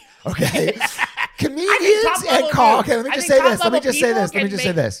make. Okay? Comedians and okay, let me just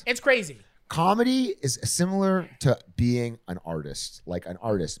say this. It's crazy. Comedy is similar to being an artist. Like an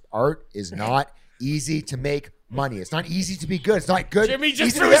artist. Art is not easy to make money. It's not easy to be good. It's not good. Jimmy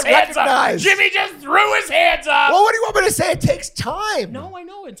just easy threw to his get hands up. recognized. Jimmy just threw his hands up. Well, what do you want me to say? It takes time. No, I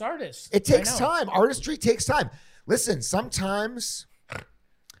know it's artists. It takes I know. time. Artistry takes time. Listen, sometimes,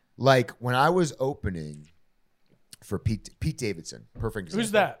 like when I was opening for Pete Davidson, perfect example.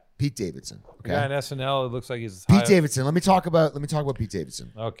 Who's that? Pete Davidson. The guy on Okay. SNL, it looks like he's Pete Davidson. Let me talk about Pete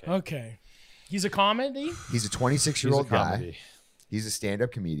Davidson. Okay. Okay. He's a comedy? He's a He's a 26-year-old guy. comedy. He's a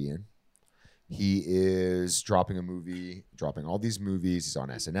stand-up comedian. He is dropping all these movies. He's on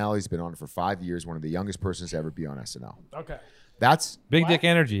SNL. He's been on it for 5 years. One of the youngest persons to ever be on SNL. Okay. That's Big What? dick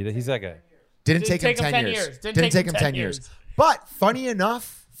energy. He's that guy. didn't take him 10 years. Didn't take him 10 years. But funny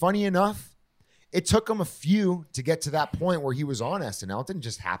enough, it took him a few to get to that point where he was on SNL. It didn't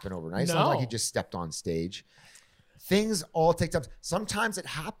just happen overnight. It's not like he No. just stepped on stage. Things all take time. Sometimes it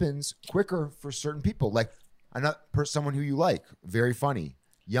happens quicker for certain people, like someone who you like, very funny,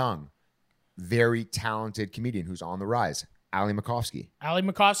 young, very talented comedian who's on the rise, Ali Makovsky. Ali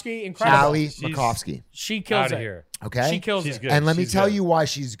Makovsky, incredible. Ali Makovsky. She kills Out it. of here. Okay. She kills She's it. good. And let me She's tell good. you why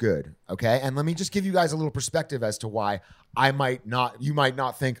she's good. Okay. And let me just give you guys a little perspective as to why you might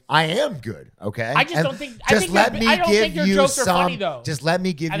not think I am good. Okay. I just And don't think. I just think let your- me I don't give think your you jokes are some. funny though. Just let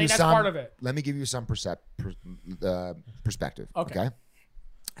me give I you think that's some. part of it. Let me give you some perspective. Okay.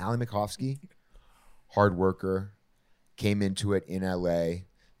 Ali Makovsky, hard worker, came into it in LA,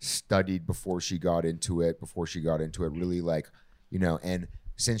 studied before she got into it. Really and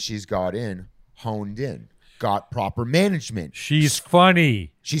since she's got in, honed in, got proper management. She's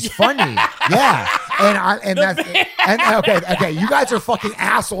funny. She's funny, yeah. Okay. You guys are fucking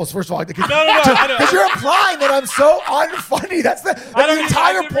assholes. First of all, because you're implying that I'm so unfunny. That's the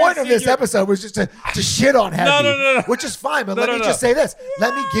entire point of this episode was just to shit on Heavy, No. which is fine. But let me just say this.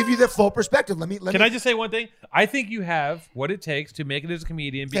 Let me give you the full perspective. Can I just say one thing? I think you have what it takes to make it as a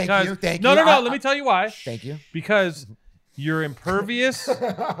comedian. Thank Because you, thank no. you. Let me tell you why. Thank you. Because you're impervious.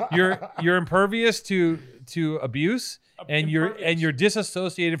 you're impervious to abuse, and you're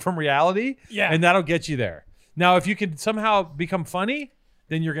disassociated from reality. Yeah. And that'll get you there. Now, if you can somehow become funny,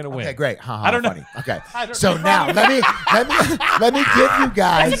 then you're gonna win. Okay, great. I don't know. Funny. Okay. So now let me give you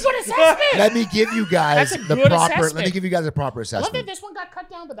guys. That's a good assessment. Let me give you guys That's a the good proper. assessment. Let me give you guys a proper I love assessment. that this one got cut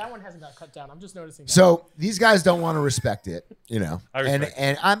down, but that one hasn't got cut down. I'm just noticing that. So these guys don't want to respect it, I respect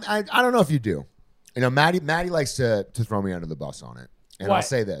and I don't know if you do. Maddie likes to throw me under the bus on it. And I'll What?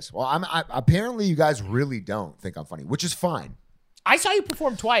 say this. Well, apparently you guys really don't think I'm funny, which is fine. I saw you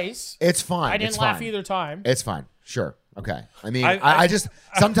perform twice. It's fine. I didn't It's laugh fine. either time. It's fine. Sure. Okay. I mean, I- I just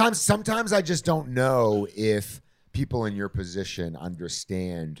sometimes I just don't know if people in your position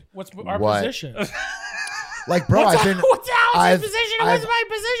understand What's our what- position? Like, bro, What's I've been. Alex's I've- position? and I've- What's my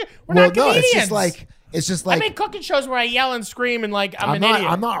position? We're Well, not no, comedians. it's just I like make cooking shows where I yell and scream and like I'm an not.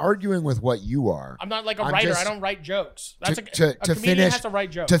 idiot. I'm not arguing with what you are. I'm not like a I'm writer. just- I don't write jokes. That's a to comedian finish has to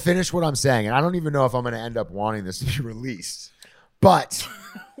write jokes. to finish what I'm saying, and I don't even know if I'm going to end up wanting this to be released. But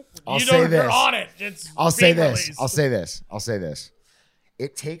I'll you say don't, this. You're on it. It's I'll say being this. released. I'll say this.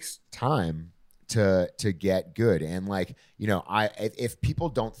 It takes time to get good, and if people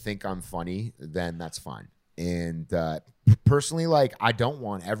don't think I'm funny, then that's fine. And personally, I don't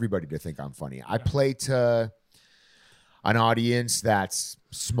want everybody to think I'm funny. I play to an audience that's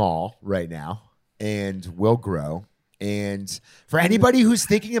small right now and will grow. And for anybody who's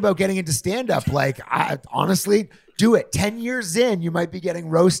thinking about getting into stand-up, I honestly, do it. 10 years in, you might be getting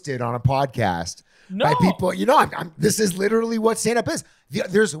roasted on a podcast by people. This is literally what stand-up is.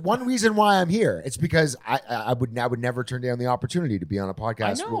 There's one reason why I'm here. It's because I would never turn down the opportunity to be on a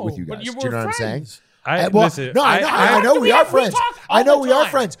podcast I know, with you guys. but you Do you know were what I'm saying? friends. I I know we are friends. talk all I know the we are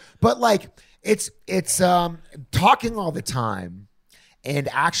time. friends. But it's talking all the time and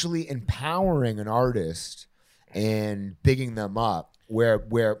actually empowering an artist and bigging them up where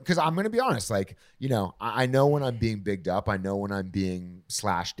because I'm going to be honest, I know when I'm being bigged up, I know when I'm being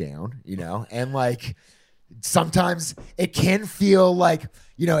slashed down, and sometimes it can feel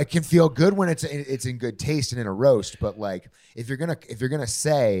it can feel good when it's in good taste and in a roast, but if you're gonna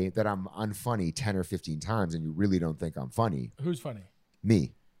say that I'm unfunny 10 or 15 times and you really don't think I'm funny, Who's funny?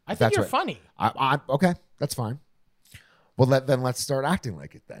 me. I If think that's you're what- funny. I okay, that's fine. Well, let's start acting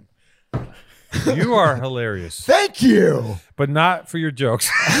like it then. You are hilarious, Thank you. but not for your jokes.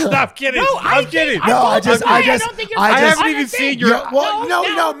 Stop kidding. No, I'm kidding. No, I just- I don't think you're I funny. just- haven't even seen your-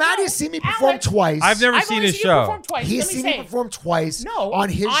 No, Maddie's seen me perform Alex, twice. I've never I've seen only his seen you show. perform twice. He's Let me seen say. me perform twice No, on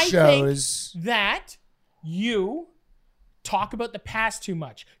his I shows. think that you talk about the past too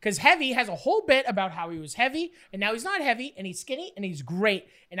much because Heavy has a whole bit about how he was heavy and now he's not heavy and he's skinny and he's great.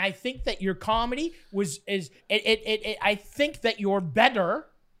 And I think that your comedy I think that you're better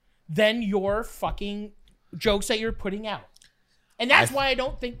than your fucking jokes that you're putting out. And that's why I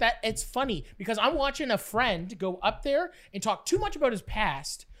don't think that it's funny because I'm watching a friend go up there and talk too much about his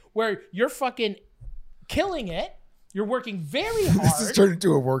past where you're fucking killing it. You're working very hard. This has turned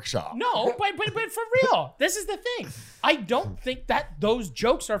into a workshop. No, but for real, this is the thing. I don't think that those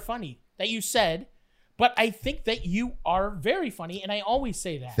jokes are funny that you said, but I think that you are very funny, and I always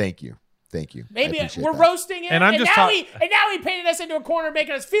say that. Thank you. I Maybe appreciate we're that. roasting him, And I'm and just now talk- he painted us into a corner,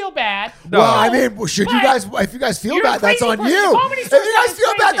 making us feel bad. Well, I mean, should you But guys? If you guys feel you're a bad, that's crazy on person. you. Comedy If store you guys is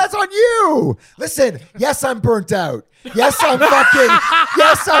feel bad, crazy. that's on you. Listen, yes, I'm burnt out. Yes, I'm fucking.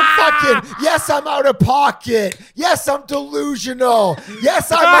 Yes, I'm out of pocket. Yes, I'm delusional.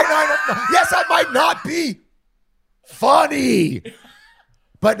 Yes, I might not be funny.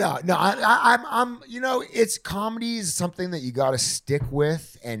 But no, I'm, it's comedy is something that you got to stick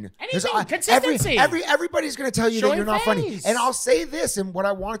with, and Consistency. Everybody's going to tell you that Showing you're not funny. face. And I'll say this, and what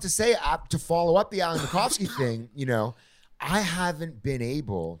I wanted to say to follow up the Alan Makovsky thing, I haven't been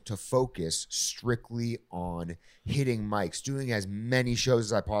able to focus strictly on hitting mics, doing as many shows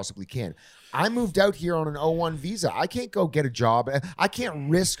as I possibly can. I moved out here on an O1 visa. I can't go get a job. I can't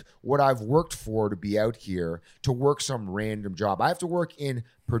risk what I've worked for to be out here to work some random job. I have to work in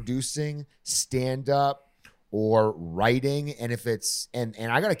producing, stand-up, or writing. And if it's and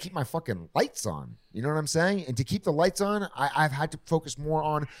I got to keep my fucking lights on. You know what I'm saying? And to keep the lights on, I've had to focus more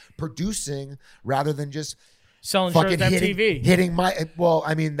on producing rather than just selling shows fucking on MTV. hitting my. Well,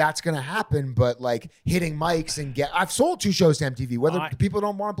 I mean that's gonna happen, but like hitting mics and I've sold 2 shows to MTV, whether people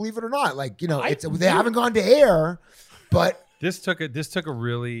don't want to believe it or not. Like they haven't gone to air, but This took a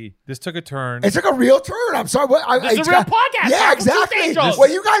turn. it took a real turn. I'm sorry. This is a real podcast. Yeah, Talk with exactly. Truth Angels.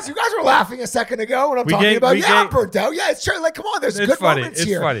 Well, you guys were laughing a second ago when I'm talking about I'm burnt out. Yeah, it's true. Like, come on, there's It's good funny. moments It's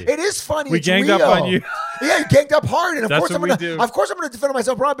here. funny. It is funny. We It's ganged real. up on you. Yeah, you ganged up hard, and of That's course what I'm we do. gonna defend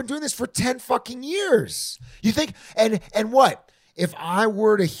myself, bro. I've been doing this for 10 fucking years. You think and what if I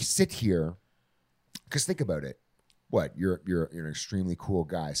were to sit here? Because think about it. What you're an extremely cool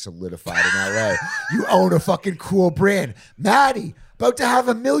guy, solidified in LA. You own a fucking cool brand, Maddie. About to have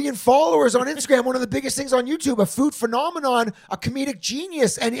 1 million followers on Instagram. One of the biggest things on YouTube. A food phenomenon, a comedic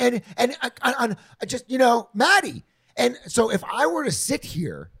genius, and just Maddie. And so if I were to sit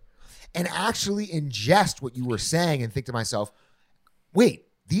here and actually ingest what you were saying and think to myself, wait,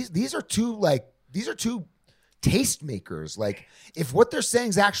 these are two tastemakers. Like if what they're saying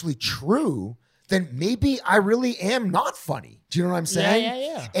is actually true, then maybe I really am not funny. Do you know what I'm saying?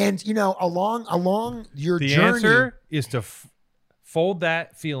 Yeah. And along your The journey, answer is to fold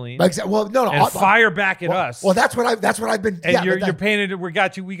that feeling no, and fire back at us. Well, that's what I've been. And you're painted. We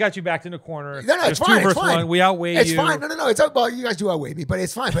got you backed in the corner. No, it's There's fine. 2 It's versus fine. 1. We outweigh It's you. fine. No. It's well, you guys do outweigh me, but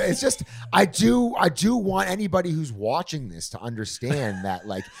it's fine. But it's just I do want anybody who's watching this to understand that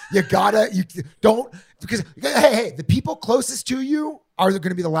like you don't because hey, the people closest to you are going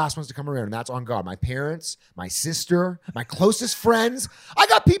to be the last ones to come around, and that's on God. My parents, my sister, my closest friends. I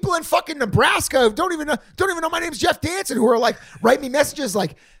got people in fucking Nebraska who don't even know my name's Jeff Danson who are like write me messages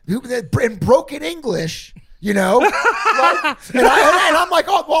like in broken English. And I'm like,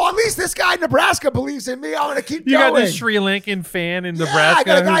 oh, well, at least this guy in Nebraska believes in me. I'm going to keep You going. got this Sri Lankan fan in Yeah, Nebraska. I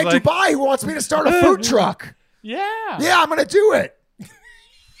got a guy who's in Dubai who wants me to start a food truck. Yeah. Yeah, I'm going to do it.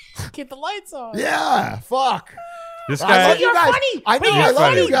 Keep the lights on. Yeah, fuck. This I guy. love you You're guys. funny. I know, But I you're love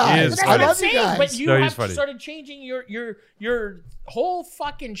funny. you guys. He is That's I what I'm love you saying. guys. But you No, he's have funny. started changing your whole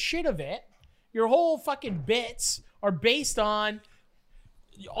fucking shit of it. Your whole fucking bits are based on.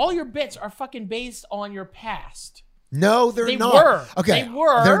 All your bits are fucking based on your past. No, they're They not. were. Okay, They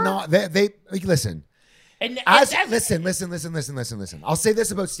were. They're not. They like, listen. And Listen. I'll say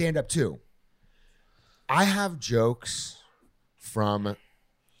this about stand-up too. I have jokes from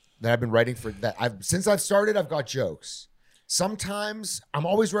that I've been writing for since I've started. I've got jokes. Sometimes I'm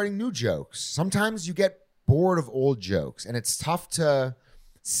always writing new jokes. Sometimes you get bored of old jokes, and it's tough to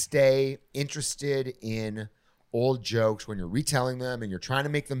stay interested in old jokes when you're retelling them and you're trying to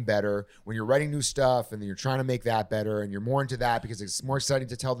make them better, when you're writing new stuff and then you're trying to make that better and you're more into that because it's more exciting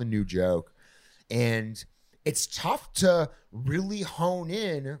to tell the new joke. And it's tough to really hone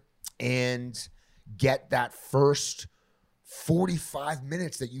in and get that first 45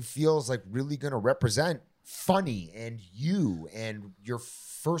 minutes that you feel is like really going to represent funny and you and your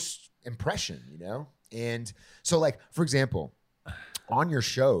first impression, And so like, for example, on your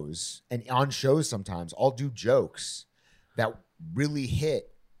shows and on shows sometimes I'll do jokes that really hit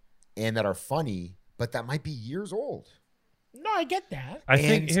and that are funny, but that might be years old. no, I get that. I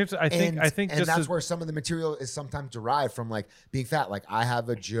think that's where some of the material is sometimes derived from like being fat. Like I have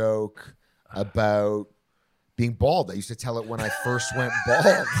a joke about being bald. I used to tell it when I first went bald.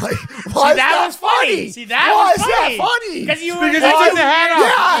 Like, why is that was funny. See, that why was is funny. that funny? Because you Because you took the hat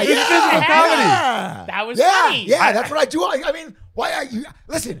off. Yeah, It's physical comedy. yeah. That was yeah, funny. Yeah, that's what I do. I mean, why are you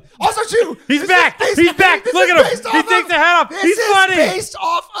listen? Also, too, He's this back. is He's back. this Look is at him. based He off takes of- the hat off. This He's is funny. based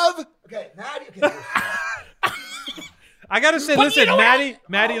off of okay, Maddie. Okay. I gotta say, But listen, you know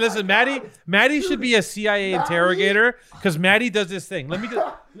Maddie, listen, Maddie should be a CIA interrogator because Maddie does this thing. Let me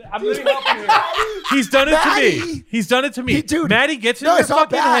help you here. He's done it to me. Maddie! He's done it to me. Dude, Maddie gets in no, your it's not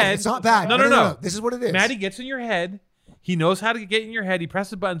fucking bad. head. It's not bad. No. This is what it is. Maddie gets in your head. He knows how to get in your head. He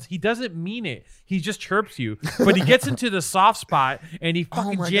presses buttons. He doesn't mean it. He just chirps you. But he gets into the soft spot and he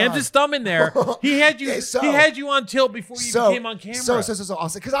fucking my jams God. his thumb in there. He had you. Okay, so- he had you on tilt before you came on camera. So, I'll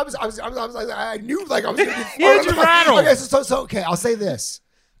say because I was like I knew like I was gonna be He had you rattled. Okay, okay, I'll say this.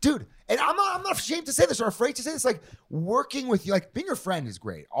 dude. And I'm not ashamed to say this or afraid to say this. Like working with you, like being your friend is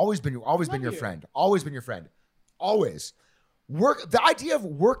great. Always been your friend. Always been your friend. Always. The idea of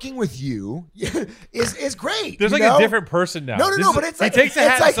working with you is great. There's like a different person now. No, but it's like he takes the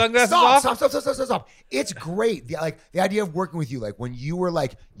hat and sunglasses off. Stop. It's great. The idea of working with you, like when you were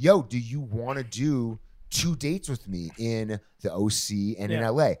like, "Yo, do you want to do 2 dates with me in the OC and in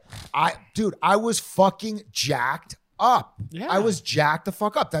LA?" I was fucking jacked up. Yeah. I was jacked the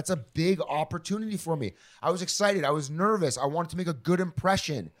fuck up. That's a big opportunity for me. I was excited. I was nervous. I wanted to make a good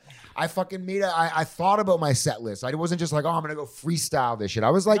impression. I fucking I thought about my set list. I wasn't just like, oh, I'm going to go freestyle this shit. I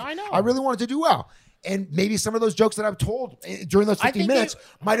was like, No, I know. I really wanted to do well. And maybe some of those jokes that I've told during those 15 minutes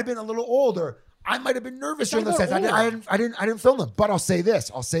might have been a little old, or I might have been nervous during those sets. I didn't film them, but I'll say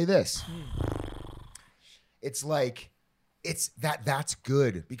this. It's like, that's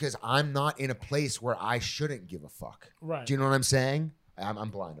good because I'm not in a place where I shouldn't give a fuck. Right. Do you know what I'm saying? I'm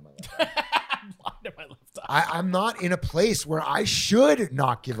blind in my left eye. Blind in my left eye. I'm not in a place where I should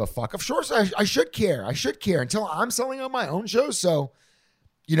not give a fuck. Of course, I should care. I should care until I'm selling out my own shows. So,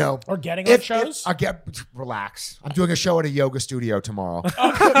 you know, Or getting on shows? Relax. I'm doing a show at a yoga studio tomorrow.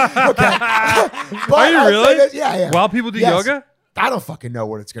 Okay. Are you really? Yeah. While people do yoga? I don't fucking know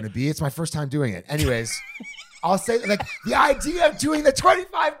what it's going to be. It's my first time doing it. Anyways, I'll say like the idea of doing the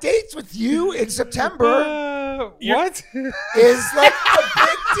 25 dates with you in September What? is like a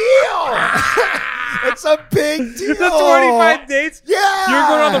big deal. It's a big deal. The 25 dates? Yeah. You're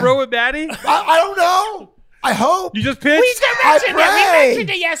going on the road with Maddie? I don't know. I hope. You just pitched? We mentioned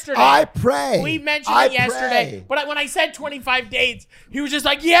it yesterday. I pray. We mentioned it yesterday. But when I said 25 dates, he was just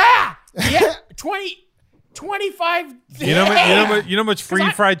like, yeah, 25 days. You know how much free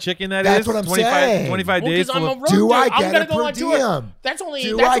fried chicken that is? That's what I'm saying. 25 days. I'm a road Do dude. I I'm get gonna a go per on tour. diem? That's only.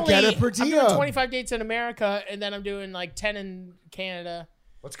 Do that's I only, get a per I'm doing diem? 25 dates in America, and then I'm doing like 10 in Canada.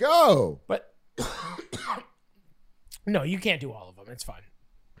 Let's go. But no, you can't do all of them. It's fine.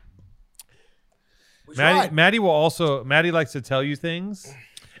 Maddie likes to tell you things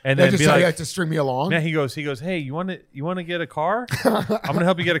and They then just be tell you like, to string me along. yeah, he goes, hey, you want to get a car? I'm going to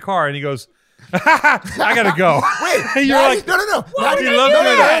help you get a car. And he goes, I got to go. Wait, You're Maddie, like, no. Maddie, you love doing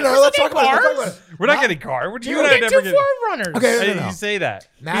that. Let's talk about it. We're not getting a car. What You get two Forerunners. Okay, You say that.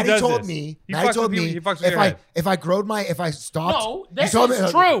 Maddie He does told this. me. He Maddie fucks told with you- me he fucks with your head. if I stopped. No, this he told is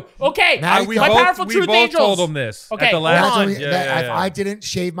me, true. Okay, Maddie, We my both, powerful we truth both angels. told him this Okay, at the hold last. on. told me Yeah, that yeah, if yeah. I didn't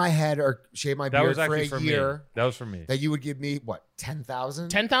shave my head or shave my That beard was for actually a for year, me. That was for me. that you would give me what, 10,000?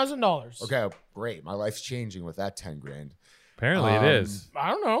 $10,000. Okay, great. My life's changing with that 10 grand, Apparently it is. I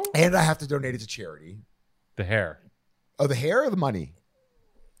don't know. and I have to donate it to charity. The hair. Oh, the hair or the money?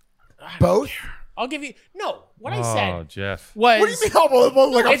 Both. I'll give you. No, what I Oh, said Jeff. was. What do you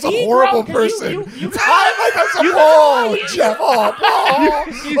mean? Like I'm If some he horrible broke- 'cause person. you I'm like I'm some Jeff. Jeff.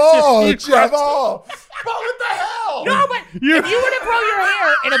 Oh, what the hell? No, but if you would have grown your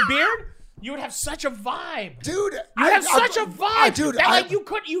hair and a beard, you would have such a vibe. Dude, You have such a vibe, dude. that like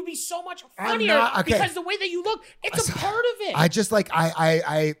you'd be so much funnier not- okay. because the way that you look, it's a part of it. I just like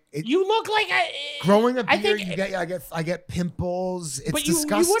You look like growing a I beard. think- I get pimples. It's but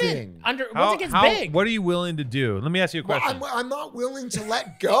disgusting. You wouldn't. Once it gets big. What are you willing to do? Let me ask you a Well, question. I'm not willing to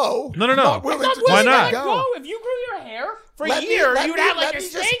let go. No. I'm not willing Not to willing Why just not? to let let go. If you grew your hair for Let a me- year, let you'd me- have let like a me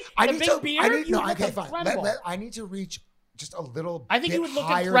just- stink, I the need big to- beard. I need, you no, look okay, fine. incredible. I need to reach just a little. I think bit you would look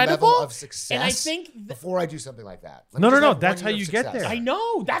higher incredible, level of success. and I think before I do something like that. Let me No. just have That's 1 how year you of get success. there. I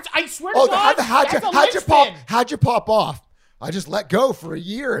know. I swear to Oh, God. how'd you pop off? I just let go for a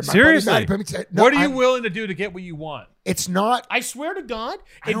year. And my buddy Seriously. Maddie put me to- no, What are you I'm- willing to do to get what you want? It's not. I swear to God.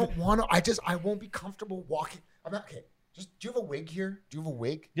 I don't want to. I won't be comfortable walking. I'm not okay. Just do you have a wig here? Do you have a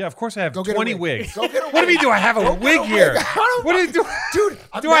wig? Yeah, of course I have Go get a 20 wig. wigs. Go get a What do you mean, wig. do I have a Go get wig a here? wig. I don't What are you doing? Dude,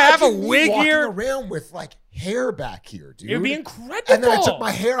 Do I have a imagine me wig walking here? around with like hair back here, dude. It would be incredible. And then I took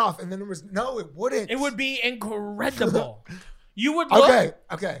my hair off, and then it wouldn't. It would be incredible. You would look.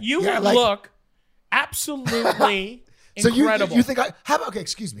 Okay. You Yeah, would like- look absolutely So incredible. you think I have? Okay,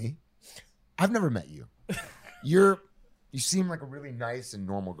 excuse me. I've never met you. You seem like a really nice and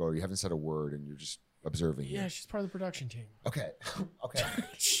normal girl. You haven't said a word, and you're just observing. Yeah, here. she's part of the production team. Okay. Okay.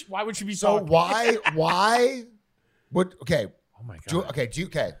 Why would she be So talking? why would okay? Oh my God.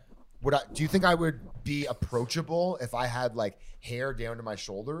 Do you think I would be approachable if I had like hair down to my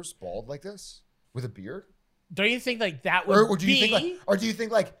shoulders, bald like this, with a beard? Don't you think like that would Or do you be?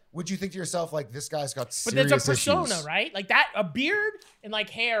 think like, would you think to yourself like this guy's got but serious that's a persona, issues? right? Like that, a beard and like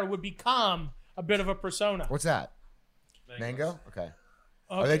hair would become a bit of a persona. What's that? Mango? Okay. Okay,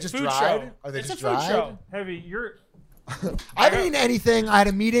 Are they just food dried? show. Are they It's just a food dried? show. Heavy, you're. I haven't eaten anything. I had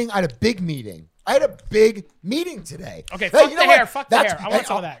a meeting. I had a big meeting. I had a big meeting today. Okay, Hey, fuck you the know what? hair, fuck the That's- hair. I want and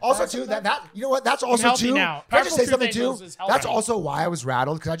some of that. Also, too, that you know what? That's also healthy too. now. Can I just say Purple something Truth too? Angels is healthy. That's also why I was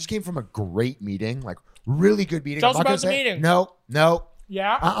rattled because I just came from a great meeting, like really good meeting. Tell I'm us not gonna about the say- meeting. No.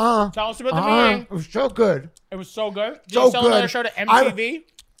 Yeah. Tell us about the meeting. It was so good. It was so good. Did So you sell another good. show to MTV?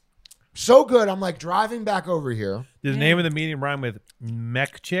 So good. I'm like driving back over here. Did the name of the meeting rhyme with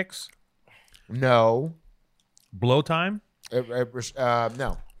mech chicks? No. Blow time?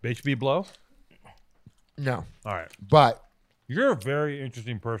 No. HB blow? No. All right. But You're a very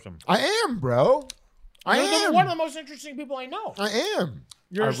interesting person. I am, bro. I You're am. one of the most interesting people I know. I am.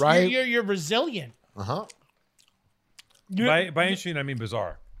 You're All right. you're resilient. Uh-huh. By interesting, I mean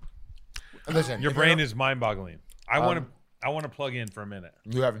bizarre. Listen. Your if brain you is mind-boggling. I want to plug in for a minute.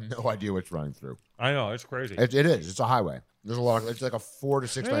 don't- You have no idea what's running through. I know it's crazy. It is. It's a highway. There's a lot. It's like a 4 to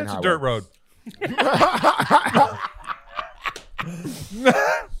 6 lane It's a highway. dirt road.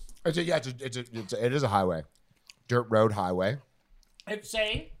 It is a highway. Dirt road highway. I'm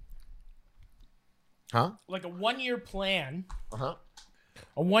saying Huh? like a 1-year plan. Uh-huh.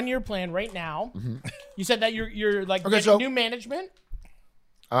 A 1-year plan right now. You said that you're like Okay, getting so- new management.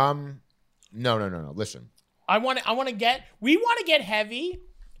 No. Listen. We want to get heavy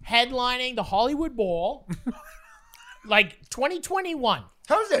headlining the Hollywood Bowl like 2021.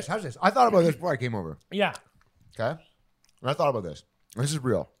 How's this? I thought about this before I came over. Yeah. Okay? And I thought about this. This is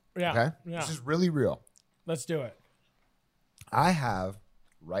real. Yeah. Okay? Yeah. This is really real. Let's do it. I have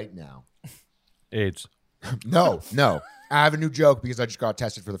right now. AIDS. No. I have a new joke because I just got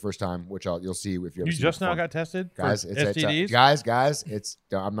tested for the first time, which you'll see if you ever You see it just now before. got tested for guys. It's STDs? guys. It's.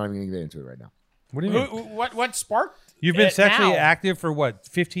 I'm not even gonna get into it right now. What do you mean? What sparked? You've been it sexually now? active for what?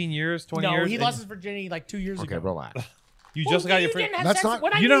 15 years? 20 No, years? he And lost his virginity like 2 years Okay, ago. relax. You Well, just got you your didn't have That's sex not-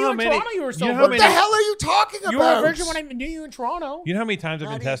 when I You knew know you how in many- Toronto. You were so you know how What many- the hell are you talking about? You were a virgin when I knew you in Toronto. You know how many times I've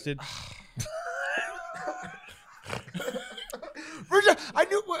been tested? Virgin, I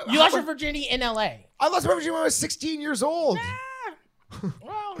knew. You lost your virginity in LA. I lost my virginity when I was 16 years old.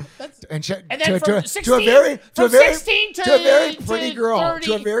 Well, that's And, and then from 16 to a very pretty girl. 30,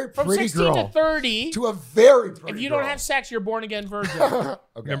 To a very from pretty 16 girl. to 30. To a very pretty If you don't girl. have sex, you're born again virgin. Okay.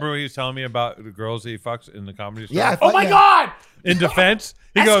 Remember when he was telling me about the girls that he fucks in the comedy store? Yeah. I Oh thought- my yeah. God! In defense,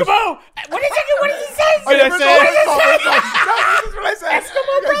 he Eskimo! goes, What is it? What does he say? Oh, yeah, I said- No, this is what I said.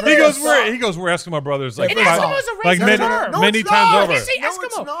 Eskimo brothers? we're Eskimo brothers like, And First Eskimo's off- a like racist many, term. No, many it's times not. over. What does it say No, Eskimo?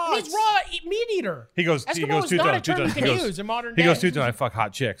 it's not. It means raw meat eater. He goes, Eskimo is not a term you can use in modern day. He goes, two times I fuck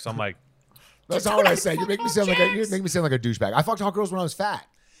hot chicks. I'm like, That's not what I said. You make me sound like a douchebag. I fucked hot girls when I was fat.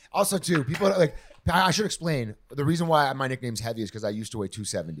 Also, too, people like. I should explain the reason why my nickname's Heavy is because I used to weigh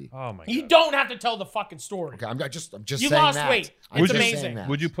 270. oh my You god. don't have to tell the fucking story. Okay, I'm just You saying lost that. weight. I'm It's just amazing. saying that.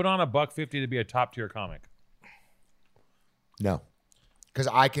 Would you put on $150 to be a top tier comic? No, because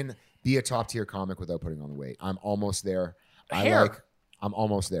I can be a top tier comic without putting on the weight. I'm almost there. Hair. I'm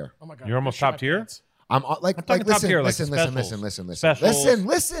almost there. Oh my God. You're almost I shit top my tier? pants. I'm talking top tier, like specials.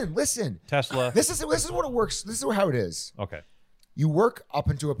 Listen. Tesla. This is what it works. This is how it is. Okay. You work up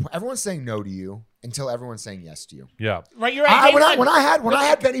into a point. Everyone's saying no to you until everyone's saying yes to you. Yeah. Right, you're right. When I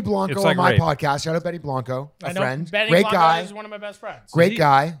had Benny Blanco It's like on my rape. podcast, shout out Benny Blanco, I a know friend, Benny great Blanco guy, is one of my best friends. great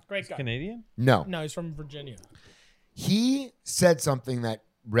guy. Great guy. Canadian? No, No, he's from Virginia. he said something that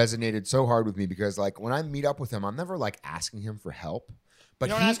resonated so hard with me because, like, when I meet up with him, I'm never like asking him for help. But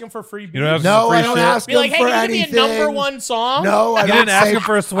You don't ask him for free beats. You don't have No, free I don't shit? ask Be him like, hey, for can you anything. give me a number one song? No, I You don't didn't ask say- him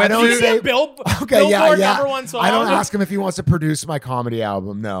for a I don't sweatsuit? Give me say- a Okay, Billboard yeah. number one song. I don't ask him if he wants to produce my comedy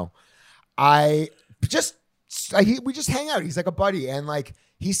album. No, we just hang out. He's like a buddy, and like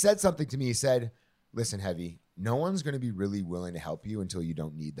he said something to me. He said, "Listen, Heavy, no one's going to be really willing to help you until you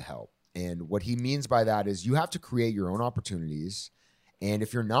don't need the help." And what he means by that is you have to create your own opportunities, and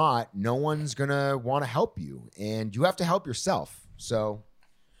if you're not, no one's going to want to help you, and you have to help yourself. So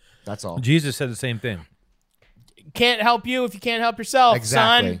that's all. Jesus said the same thing. Can't help you if you can't help yourself,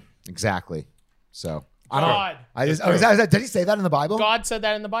 son. Exactly. So God. did he say that in the Bible? God said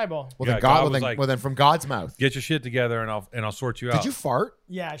that in the Bible. Well, Yeah, then God God, was well, like- then from God's mouth. Get your shit together and I'll sort you out. Did you fart?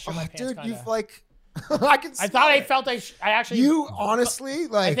 Yeah, I shit my pants. Dude, kinda. you've like, I can. I thought I felt I actually. You honestly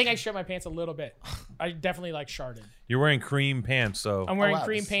like. I think I shit my pants a little bit. I definitely like sharded. You're wearing cream pants, so. I'm wearing wow,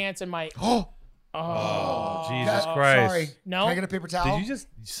 cream this- pants and my. Oh, Jesus God, Christ. Sorry. No. Can I get a paper towel? Did you just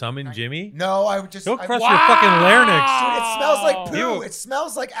summon Jimmy? No, I would just. He'll I- crush Dude, your fucking larynx. it smells like poo. You- It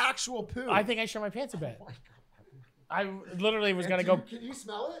smells like actual poo. I think I shit my pants a bit. I literally was gonna go. Can you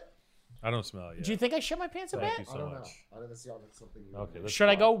smell it? I don't smell it yet. Do you think I shit my pants a Thank bit? you so much. I don't see something. Okay, let's Should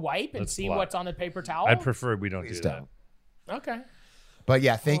I plot. go wipe and Let's see plot. what's on the paper towel? I'd prefer we don't Please do that. don't. Okay. But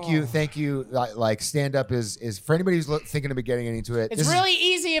yeah, thank you. Like stand up is for anybody who's thinking about getting into it. It's this really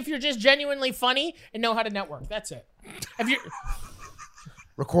easy. see if you're just genuinely funny and know how to network. That's it. If you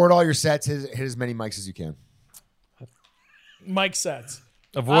Record all your sets. Hit as many mics as you can. Mike sets.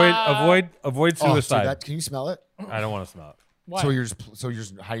 Avoid Oh, dude, suicide. can you smell it? I don't want to smell it. What? So you're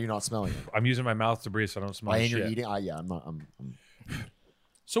how are you not smelling it? I'm using my mouth to breathe, so I don't smell And shit. you're eating. Yeah, I'm not. I'm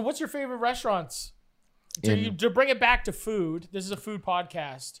So what's your favorite restaurants? In- To bring it back to food, this is a food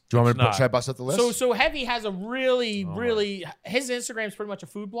podcast. Do you want me It's to not. should I bust up the list? So Heavy has a really his Instagram's pretty much a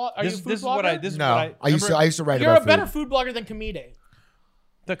food blog. Are you a food blogger? This is no, what I I used to write You're about a better food. food blogger than Kamide.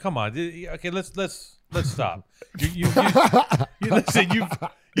 Come on. Okay, let's stop. You listen.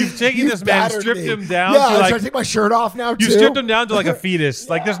 You've taken this man, Battered stripped me. him down Yeah, to I'm like trying to take my shirt off now too. you stripped him down to like a fetus.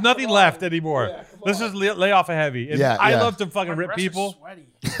 Like there's nothing left anymore. Let's just lay off a Heavy. And Yeah, I yeah. love to fucking rip Breasts are people. sweaty.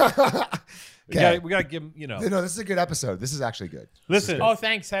 Okay. We gotta give him. No, this is a good episode. This is actually good. Listen, Oh,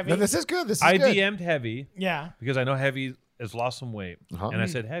 thanks, Heavy. No, this is good. This is I good. DM'd Heavy Yeah. because I know Heavy has lost some weight, Uh-huh. and I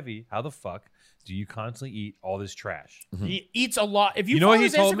said, Heavy, how the fuck do you constantly eat all this trash? He eats a lot. If you, You know follow what he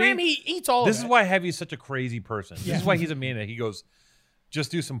his told Instagram, me? he eats all This of is it. why Heavy's such a crazy person. This is why he's a maniac. He goes, just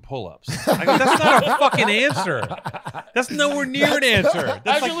do some pull-ups. I go, that's not a fucking answer. That's nowhere near an answer. How'd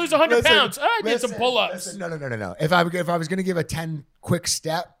That's you like, lose 100 Listen, pounds? I did some listen, pull-ups. listen, No. If I was going to give a 10 quick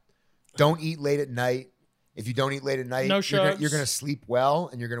step, don't eat late at night. If you don't eat late at night, No you're shrubs. going to sleep well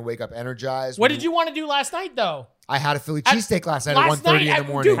and you're going to wake up energized. What did you want to do last night, though? I had a Philly cheesesteak last night at 1:30 in the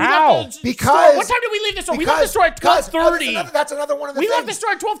morning. Dude, we How? left the Because- store. What time did we leave the store? We left the store at 12:30. That's another one of the We things. left the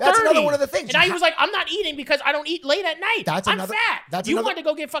store at 12:30. That's another one of the things. And I was like, I'm not eating because I don't eat late at night. That's I'm another- fat. that's You another- wanted to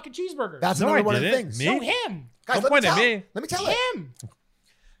go get fucking cheeseburgers. That's No, another I one of the didn't. things. Me? No, him. Guys, Don't let point me at tell. me. Let me tell it. Him.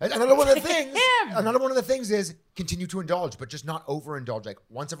 Another one of the things. Him. Another one of the things is continue to indulge, but just not overindulge. Like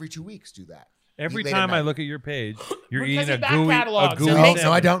once every 2 weeks, do that. every Eat late at time I night. look at your page, you're Because eating he a gooey, back-catalogs. gooey So No, makes-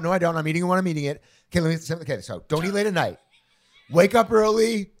 no, I don't. No, I don't. I'm eating it when I'm eating it. Okay, so don't eat late at night. Wake up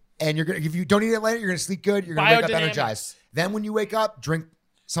early, and you're gonna. If you don't eat it late, you're gonna sleep good. You're gonna wake up Biodynamics. energized. Then when you wake up, drink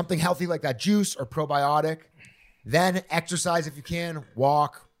something healthy like that juice or probiotic. Then exercise if you can.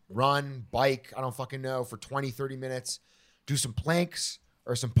 Walk, run, bike. I don't fucking know for 20, 30 minutes. Do some planks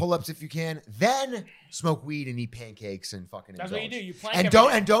or some pull-ups if you can. Then smoke weed and eat pancakes and fucking. That's what you indulge. do. You plank and every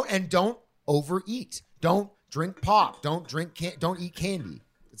don't day. and don't overeat. Don't drink pop. Don't eat candy.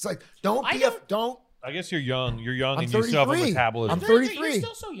 It's like don't I be don't- don't. I guess you're young. You're young, I'm and you still have a 33. metabolism. I'm You're 33.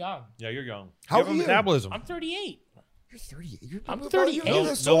 still so young. Yeah, you're young. How you have old a are you? metabolism. I'm 38. You're 30. I'm you're 38. the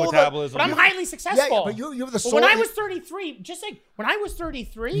no soul of the- metabolism. But I'm highly successful. Yeah, but you have the But soul. when I of- was 33, just like when I was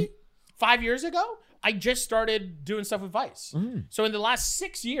 33, 5 years ago, I just started doing stuff with Vice. So in the last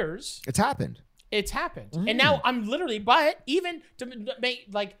 6 years, it's happened. it's happened. And now I'm literally, but even to make,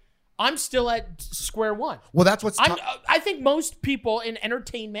 like, I'm still at square one. Well, that's what's. I think most people in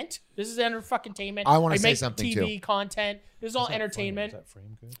entertainment, this is fucking-tainment. I wanna say make something, TV too. content. This is all entertainment. Is that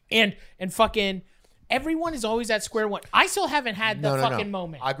frame good? And fucking everyone is always at square one. I still haven't had the fucking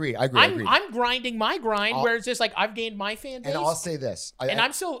moment. I agree. I'm grinding my grind where it's just like I've gained my fan base. And I'll say this.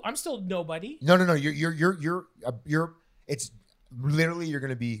 I'm still nobody. No. You're. It's literally you're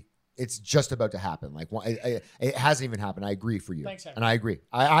gonna be. It's just about to happen. Like it hasn't even happened. I agree for you. Thanks, Henry. and I agree.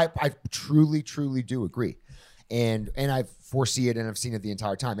 I truly do agree, and I foresee it and I've seen it the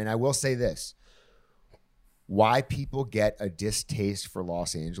entire time. And I will say this: why people get a distaste for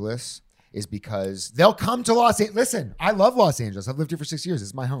Los Angeles is because they'll come to Los Angeles. Listen, I love Los Angeles. I've lived here for 6 years.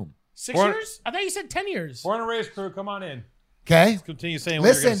 It's my home. 6 Born- years? I thought you said 10 years. Born and raised crew, come on in. Okay. Continue saying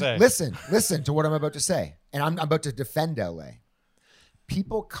what you're going to say. Listen to what I'm about to say. And I'm about to defend LA.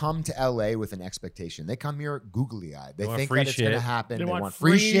 People come to LA with an expectation. They come here googly-eyed. They want think free that it's going to shit. happen. They They want want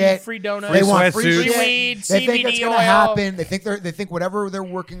free shit. free donuts, They want free sweatsuits. shit. Free weed, They think it's CBD going oil. to happen. They think whatever they're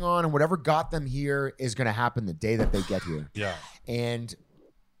working on and whatever got them here is going to happen the day that they get here. Yeah. And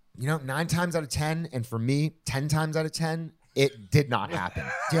 9 times out of 10, and for me, 10 times out of 10, it did not happen.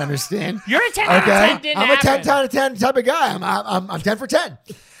 Do you understand? You're a 10 out of 10 didn't I'm a 10 happen. out of 10 type of guy. I'm 10 for 10.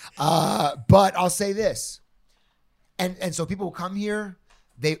 But I'll say this, and so people will come here.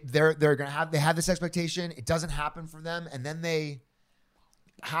 They're gonna have this expectation. It doesn't happen for them, and then they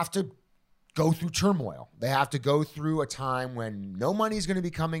have to go through turmoil. They have to go through a time when no money's going to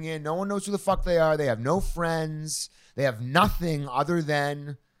be coming in. No one knows who the fuck they are. They have no friends. They have nothing other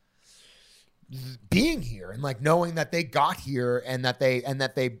than being here and like knowing that they got here and that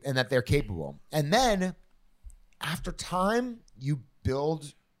they're capable. And then after time, you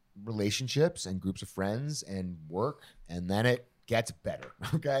build relationships and groups of friends and work, and then it gets better.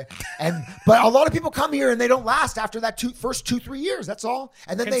 Okay. But a lot of people come here and they don't last after that first 2-3 years. That's all.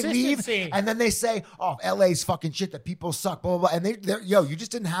 And then they leave Consistency. and then they say, oh, LA's fucking shit, that people suck, blah, blah, blah. And you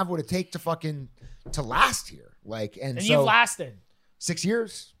just didn't have what it take to last here. Like, and And so, you've lasted. 6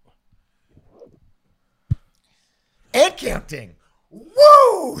 years. And counting.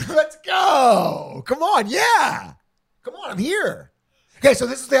 Woo! Let's go. Come on. Yeah. Come on. I'm here. Okay, so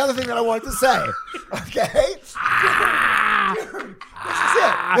this is the other thing that I wanted to say. Okay?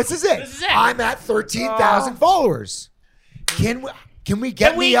 This is it. I'm at 13,000 followers. Can we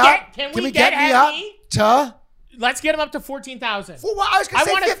get me up? Can we get me up to? Let's get him up to 14,000. Well, I was going to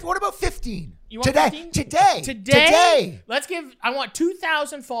say 15. What about 15? You want today? 15? Today. Let's give. I want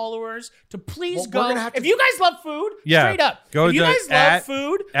 2,000 followers to please Well, go. we're gonna have to- If you guys love food, Yeah, straight up. go if you to- guys love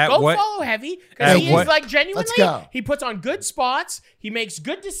food, go what- follow Heavy at because he what- is like genuinely. Let's go. He puts on good spots. He makes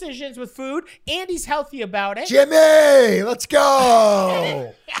good decisions with food, and he's healthy about it. Jimmy, let's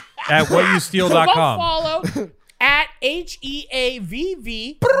go. At So go whatyosteal.com. follow at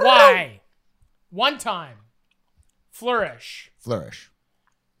HEAVVY. One time. Flourish.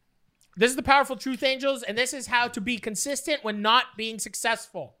 This is the Powerful Truth Angels, and this is how to be consistent when not being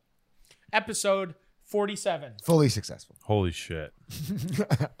successful. Episode 47. Fully successful. Holy shit.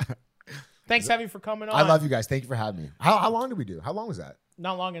 Thanks, Heavy, for coming on. I love you guys. Thank you for having me. How long did we do? How long was that?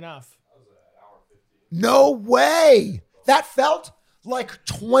 Not long enough. No way. That felt like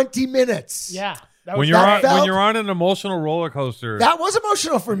 20 minutes. Yeah. That was When you're that on, when felt- you're on an emotional roller coaster, That was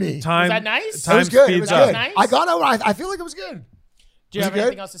emotional for me. time, Was that nice? time It was good. It speeds was up. good. Nice. I got over. I feel like it was good. Do you Was have it good?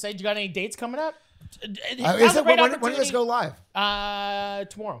 anything else to say? Do you got any dates coming up? When does this go live?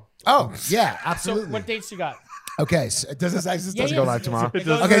 Tomorrow. Oh, yeah, So absolutely. what dates you got? Okay, so does this Yeah, doesn't go live tomorrow? It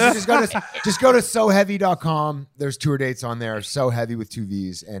goes- Okay, so just go to soheavy.com. There's tour dates on there. So Heavy with 2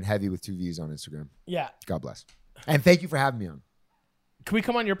 V's and Heavy with 2 V's on Instagram. Yeah. God bless. And thank you for having me on. Can we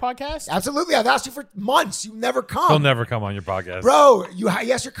come on your podcast? Absolutely. I've asked you for months. You never come. He'll never come on your podcast. Bro,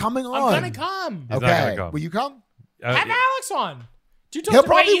 yes, you're coming on. I'm going to come. He's Okay. not gonna come. Will you come? Have Alex on. Dude, He'll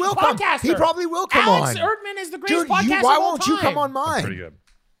probably will come. He probably will come Alex on. Erdman is the greatest Dude, podcaster why of all won't you come on time. mine? Pretty good.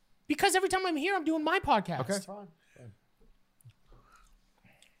 Because every time I'm here, I'm doing my podcast. Okay, fine.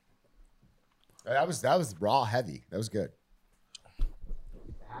 That was raw heavy. That was good. The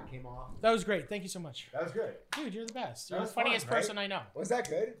hat came off. That was great. Thank you so much. That was good. Dude, you're the best. You're That the was fun, funniest right? person I know. Was that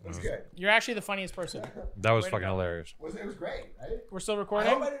good? That was good. You're actually the funniest person. That was Way to fucking go. hilarious. It was great, right? We're still I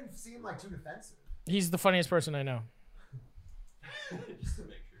recording? hope I didn't seem like too defensive. He's the funniest person I know. Just to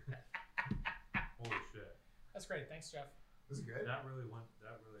make sure. Holy shit. That's great. Thanks, Jeff. Was it good? That really went.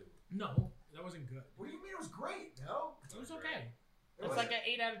 No, that wasn't good. What do you mean it was great? No? It was okay. It's like an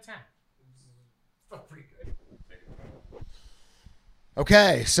 8 out of 10. Felt pretty good.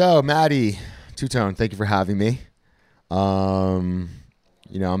 Okay, so Maddie, Two-Tone, thank you for having me. I'm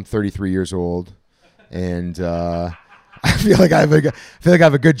 33 years old, and I feel like I have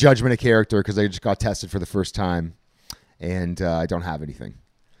a good judgment of character because I just got tested for the first time, and I don't have anything.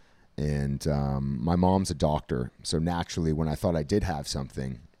 And my mom's a doctor, so naturally, when I thought I did have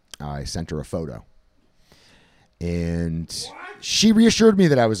something, I sent her a photo, and she reassured me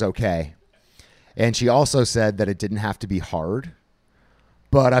that I was okay. And she also said that it didn't have to be hard.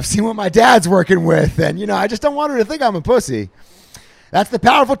 But I've seen what my dad's working with, and, I just don't want her to think I'm a pussy. That's the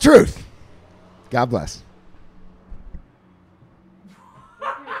powerful truth. God bless.